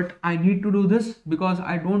long, but I need to do this because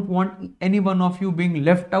I don't want any one of you being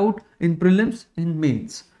left out in prelims, in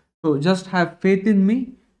mains. So just have faith in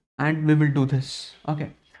me and we will do this.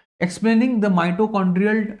 Okay. Explaining the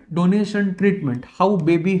mitochondrial donation treatment, how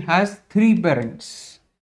baby has three parents.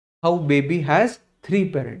 How baby has three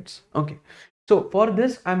parents. Okay, so for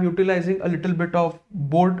this I'm utilizing a little bit of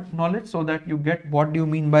board knowledge so that you get what do you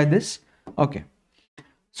mean by this. Okay,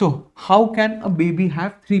 so how can a baby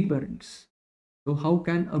have three parents? So how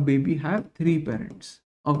can a baby have three parents?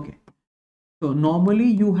 Okay, so normally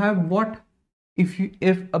you have what?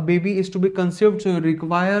 If a baby is to be conceived, so you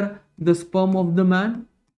require the sperm of the man.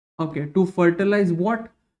 Okay, to fertilize what?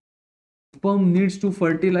 Sperm needs to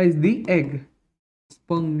fertilize the egg.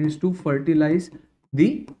 Sperm needs to fertilize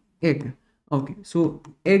the egg. Okay, so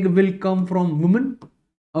egg will come from woman.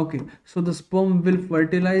 Okay, so the sperm will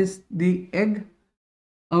fertilize the egg.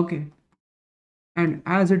 Okay, and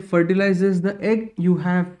as it fertilizes the egg, you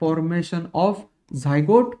have formation of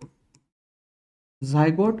zygote.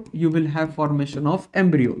 You will have formation of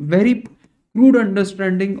embryo. Very crude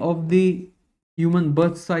understanding of the human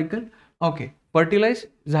birth cycle. Okay, fertilize,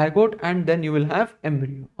 zygote, and then you will have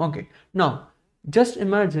embryo. Okay, now just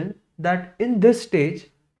imagine that in this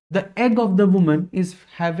stage the egg of the woman is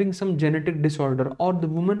having some genetic disorder, or the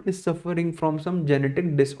woman is suffering from some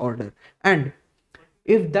genetic disorder, and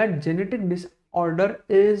if that genetic disorder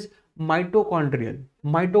is mitochondrial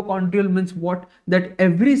means what? That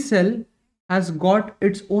every cell has got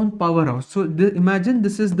its own powerhouse. So imagine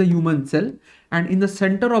this is the human cell, and in the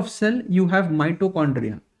center of cell you have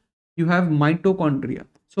mitochondria. So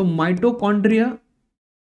mitochondria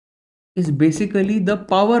is basically the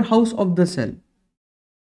powerhouse of the cell.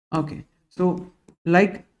 Okay, so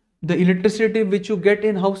like the electricity which you get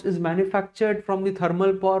in house is manufactured from the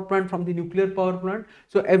thermal power plant, from the nuclear power plant.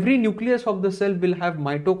 So every nucleus of the cell will have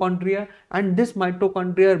mitochondria, and this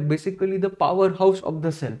mitochondria are basically the powerhouse of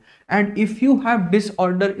the cell. And if you have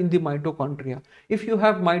disorder in the mitochondria, if you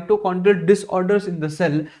have mitochondrial disorders in the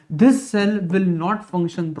cell, this cell will not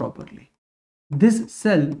function properly.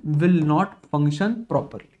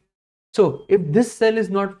 So if this cell is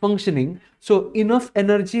not functioning, so enough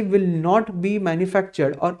energy will not be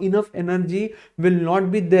manufactured, or enough energy will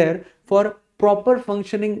not be there for proper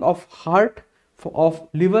functioning of heart, of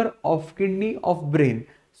liver, of kidney, of brain.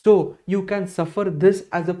 So you can suffer this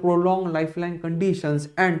as a prolonged lifeline conditions,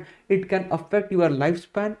 and it can affect your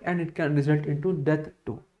lifespan, and it can result into death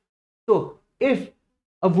too. So if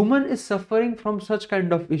a woman is suffering from such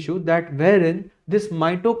kind of issue, that wherein this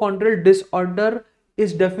mitochondrial disorder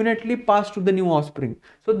is definitely passed to the new offspring.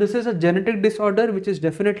 So this is a genetic disorder which is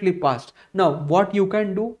definitely passed. Now what you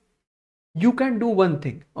can do? You can do one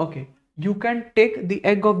thing. Okay, you can take the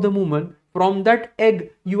egg of the woman. From that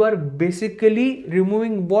egg you are basically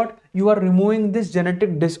removing what? You are removing this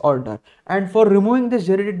genetic disorder, and for removing this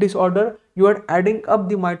genetic disorder you are adding up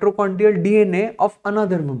the mitochondrial DNA of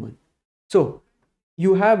another woman. So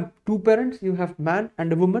you have two parents, you have man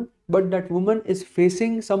and a woman, but that woman is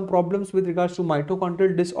facing some problems with regards to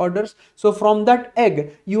mitochondrial disorders. So from that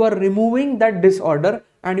egg you are removing that disorder,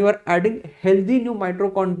 and you are adding healthy new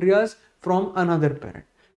mitochondria from another parent.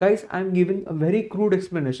 Guys, I am giving a very crude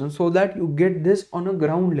explanation so that you get this on a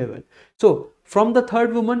ground level. So from the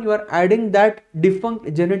third woman you are adding that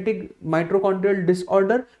defunct genetic mitochondrial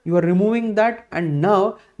disorder, you are removing that, and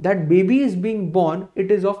now that baby is being born. It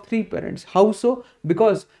is of three parents. How so?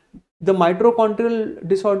 Because the mitochondrial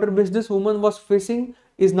disorder which this woman was facing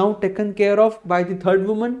is now taken care of by the third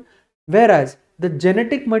woman, whereas the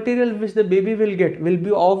genetic material which the baby will get will be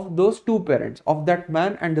of those two parents, of that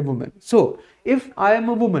man and the woman. So if I am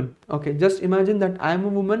a woman, okay, just imagine that I am a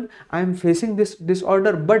woman, I am facing this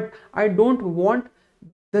disorder, but I don't want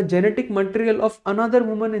the genetic material of another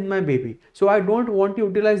woman in my baby. So I don't want to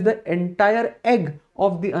utilize the entire egg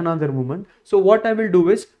of the another woman. So what I will do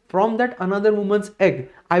is, from that another woman's egg,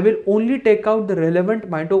 I will only take out the relevant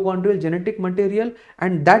mitochondrial genetic material,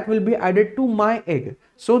 and that will be added to my egg,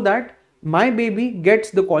 so that my baby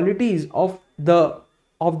gets the qualities of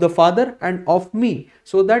the father and of me,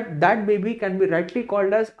 so that that baby can be rightly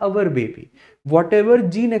called as our baby. Whatever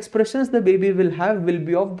gene expressions the baby will have will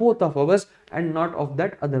be of both of us and not of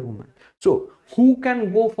that other woman. So who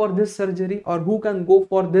can go for this surgery, or who can go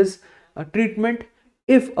for this treatment?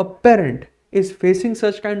 If a parent is facing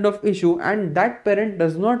such kind of issue, and that parent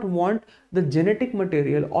does not want the genetic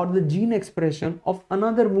material or the gene expression of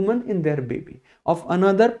another woman in their baby, of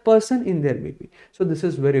another person in their baby. So this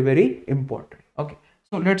is very, very important. Okay,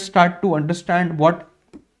 so let's start to understand what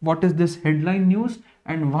is this headline news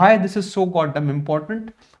and why this is so goddamn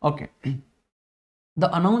important. Okay,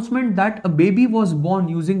 the announcement that a baby was born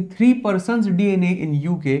using three persons' DNA in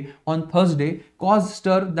UK on Thursday caused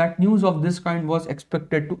stir that news of this kind was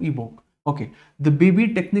expected to evoke. Okay, the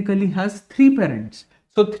baby technically has three parents.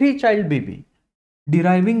 So three-child baby,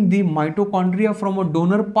 deriving the mitochondria from a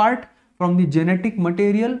donor part, from the genetic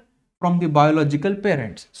material, from the biological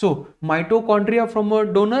parents. So mitochondria from a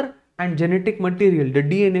donor and genetic material, the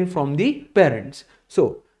DNA, from the parents.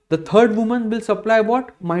 So the third woman will supply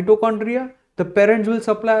what? Mitochondria. The parents will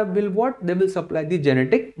supply what? They will supply the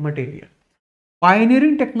genetic material.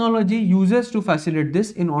 Pioneering technology uses to facilitate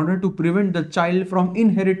this in order to prevent the child from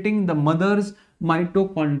inheriting the mother's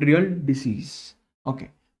mitochondrial disease. Okay.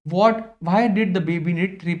 Why did the baby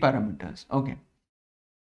need 3 parameters? Okay.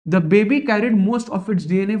 The baby carried most of its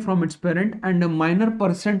DNA from its parent and a minor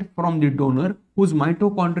percent from the donor whose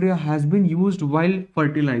mitochondria has been used while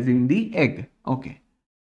fertilizing the egg. Okay.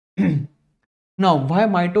 Now, why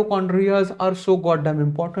mitochondria are so goddamn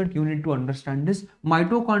important? You need to understand this.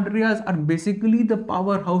 Mitochondria are basically the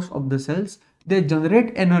powerhouse of the cells. They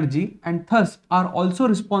generate energy and thus are also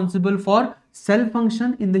responsible for cell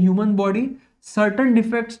function in the human body. Certain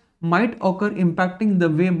defects might occur impacting the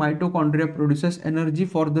way mitochondria produces energy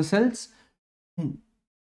for the cells,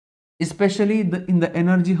 especially in the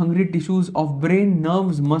energy hungry tissues of brain,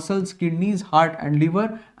 nerves, muscles, kidneys, heart and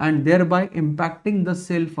liver, and thereby impacting the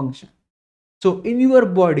cell function. So in your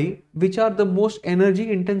body, which are the most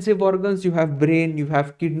energy intensive organs? You have brain, you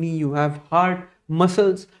have kidney, you have heart,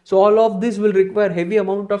 muscles. So all of this will require heavy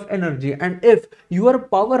amount of energy, and if your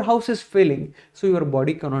powerhouse is failing, so your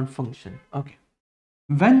body cannot function. Okay.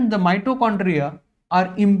 When the mitochondria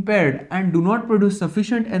are impaired and do not produce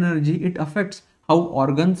sufficient energy, it affects how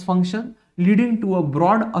organs function, leading to a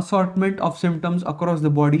broad assortment of symptoms across the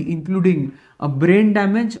body, including a brain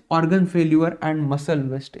damage, organ failure, and muscle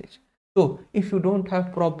wastage. So if you don't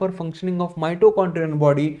have proper functioning of mitochondria in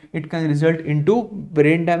body, it can result into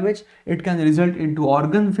brain damage, it can result into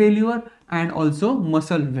organ failure, and also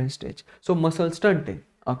muscle wastage. So muscle stunting.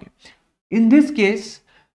 Okay. In this case,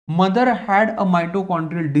 mother had a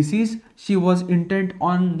mitochondrial disease. She was intent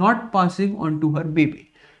on not passing on to her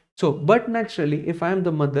baby. So, but naturally, if I am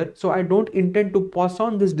the mother, so I don't intend to pass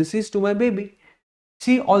on this disease to my baby.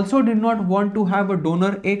 She also did not want to have a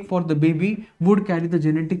donor egg, for the baby would carry the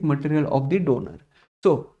genetic material of the donor.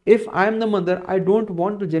 So if I am the mother, I don't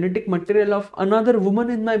want the genetic material of another woman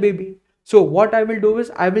in my baby. So what I will do is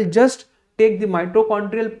I will just take the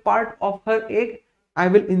mitochondrial part of her egg, I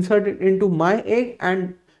will insert it into my egg,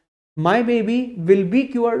 and my baby will be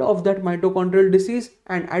cured of that mitochondrial disease,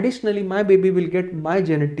 and additionally my baby will get my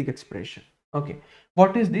genetic expression. Okay.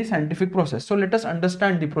 What is the scientific process? So let us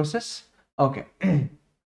understand the process. Okay.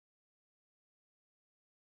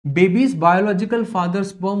 Baby's biological father's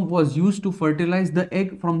sperm was used to fertilize the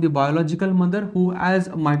egg from the biological mother who has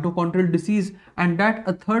a mitochondrial disease, and that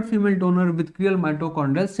a third female donor with real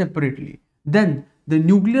mitochondria separately. Then the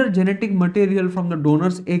nuclear genetic material from the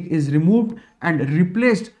donor's egg is removed and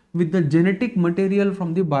replaced with the genetic material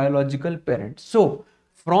from the biological parent. So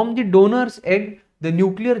from the donor's egg, the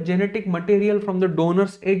nuclear genetic material from the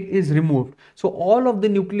donor's egg is removed. So all of the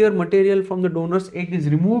nuclear material from the donor's egg is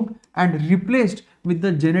removed and replaced with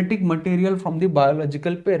the genetic material from the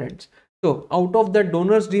biological parents. So out of the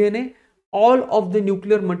donor's DNA, all of the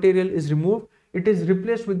nuclear material is removed. It is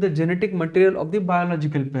replaced with the genetic material of the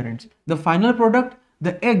biological parents. The final product,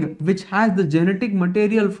 the egg, which has the genetic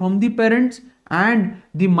material from the parents and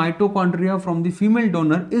the mitochondria from the female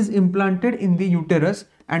donor, is implanted in the uterus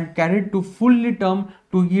and carried to fully term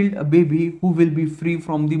to yield a baby who will be free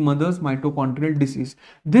from the mother's mitochondrial disease.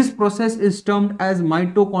 This process is termed as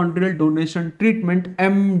mitochondrial donation treatment,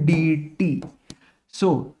 MDT.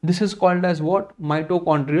 So this is called as what?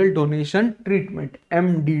 Mitochondrial donation treatment,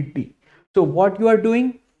 MDT. So what you are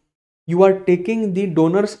doing? You are taking the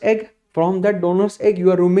donor's egg. From that donor's egg,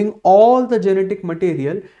 you are removing all the genetic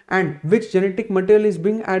material, and which genetic material is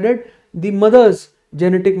being added? The mother's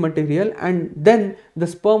genetic material, and then the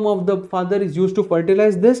sperm of the father is used to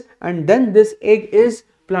fertilize this, and then this egg is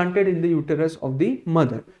planted in the uterus of the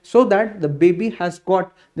mother, so that the baby has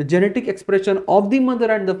got the genetic expression of the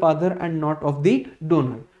mother and the father and not of the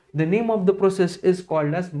donor. The name of the process is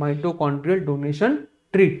called as mitochondrial donation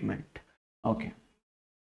treatment. Okay.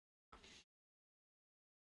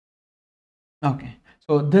 Okay,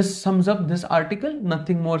 so this sums up this article,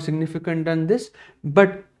 nothing more significant than this,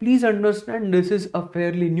 but please understand this is a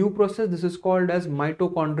fairly new process. This is called as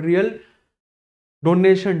mitochondrial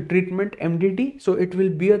donation treatment, MDT. So it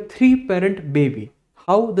will be a 3-parent baby.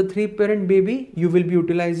 How the 3-parent baby? You will be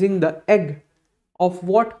utilizing the egg of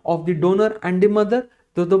what? Of the donor and the mother.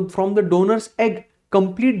 So from the donor's egg,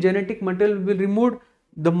 complete genetic material will be removed.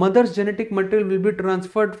 The mother's genetic material will be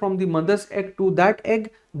transferred from the mother's egg to that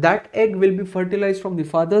egg. That egg will be fertilized from the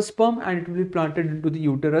father's sperm and it will be planted into the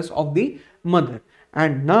uterus of the mother.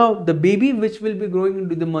 And now the baby which will be growing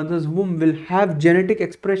into the mother's womb will have genetic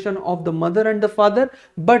expression of the mother and the father,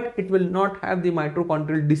 but it will not have the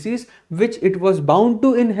mitochondrial disease which it was bound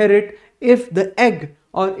to inherit if the egg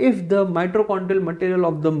or if the mitochondrial material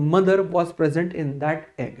of the mother was present in that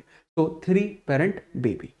egg. So 3-parent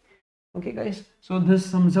baby. Okay guys, so this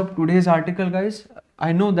sums up today's article guys.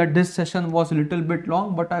 I know that this session was a little bit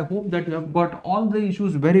long, but I hope that you have got all the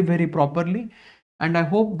issues very properly, and I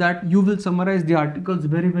hope that you will summarize the articles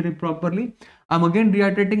very properly. I'm again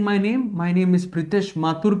reiterating my name. My name is Pritesh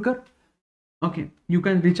Mathurkar. Okay, you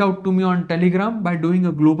can reach out to me on Telegram by doing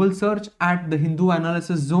a global search at the Hindu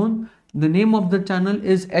Analysis Zone. The name of the channel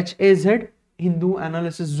is HAZ, Hindu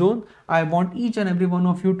Analysis Zone. I want each and every one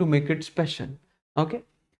of you to make it special. Okay,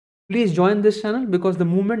 please join this channel, because the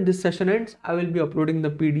moment this session ends, I will be uploading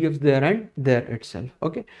the PDFs there and there itself.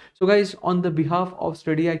 Okay, so guys, on the behalf of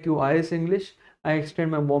StudyIQ IAS English, I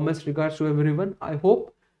extend my warmest regards to everyone. I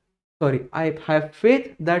have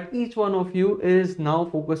faith that each one of you is now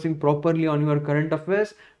focusing properly on your current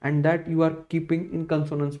affairs and that you are keeping in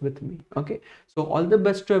consonance with me. Okay, so all the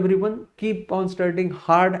best to everyone. Keep on studying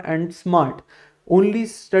hard and smart. Only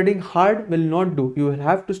studying hard will not do. You will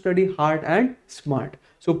have to study hard and smart.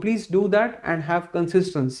 So please do that and have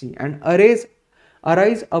consistency, and arise,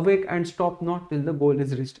 awake, and stop not till the goal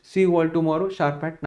is reached. See you all tomorrow sharp at 9.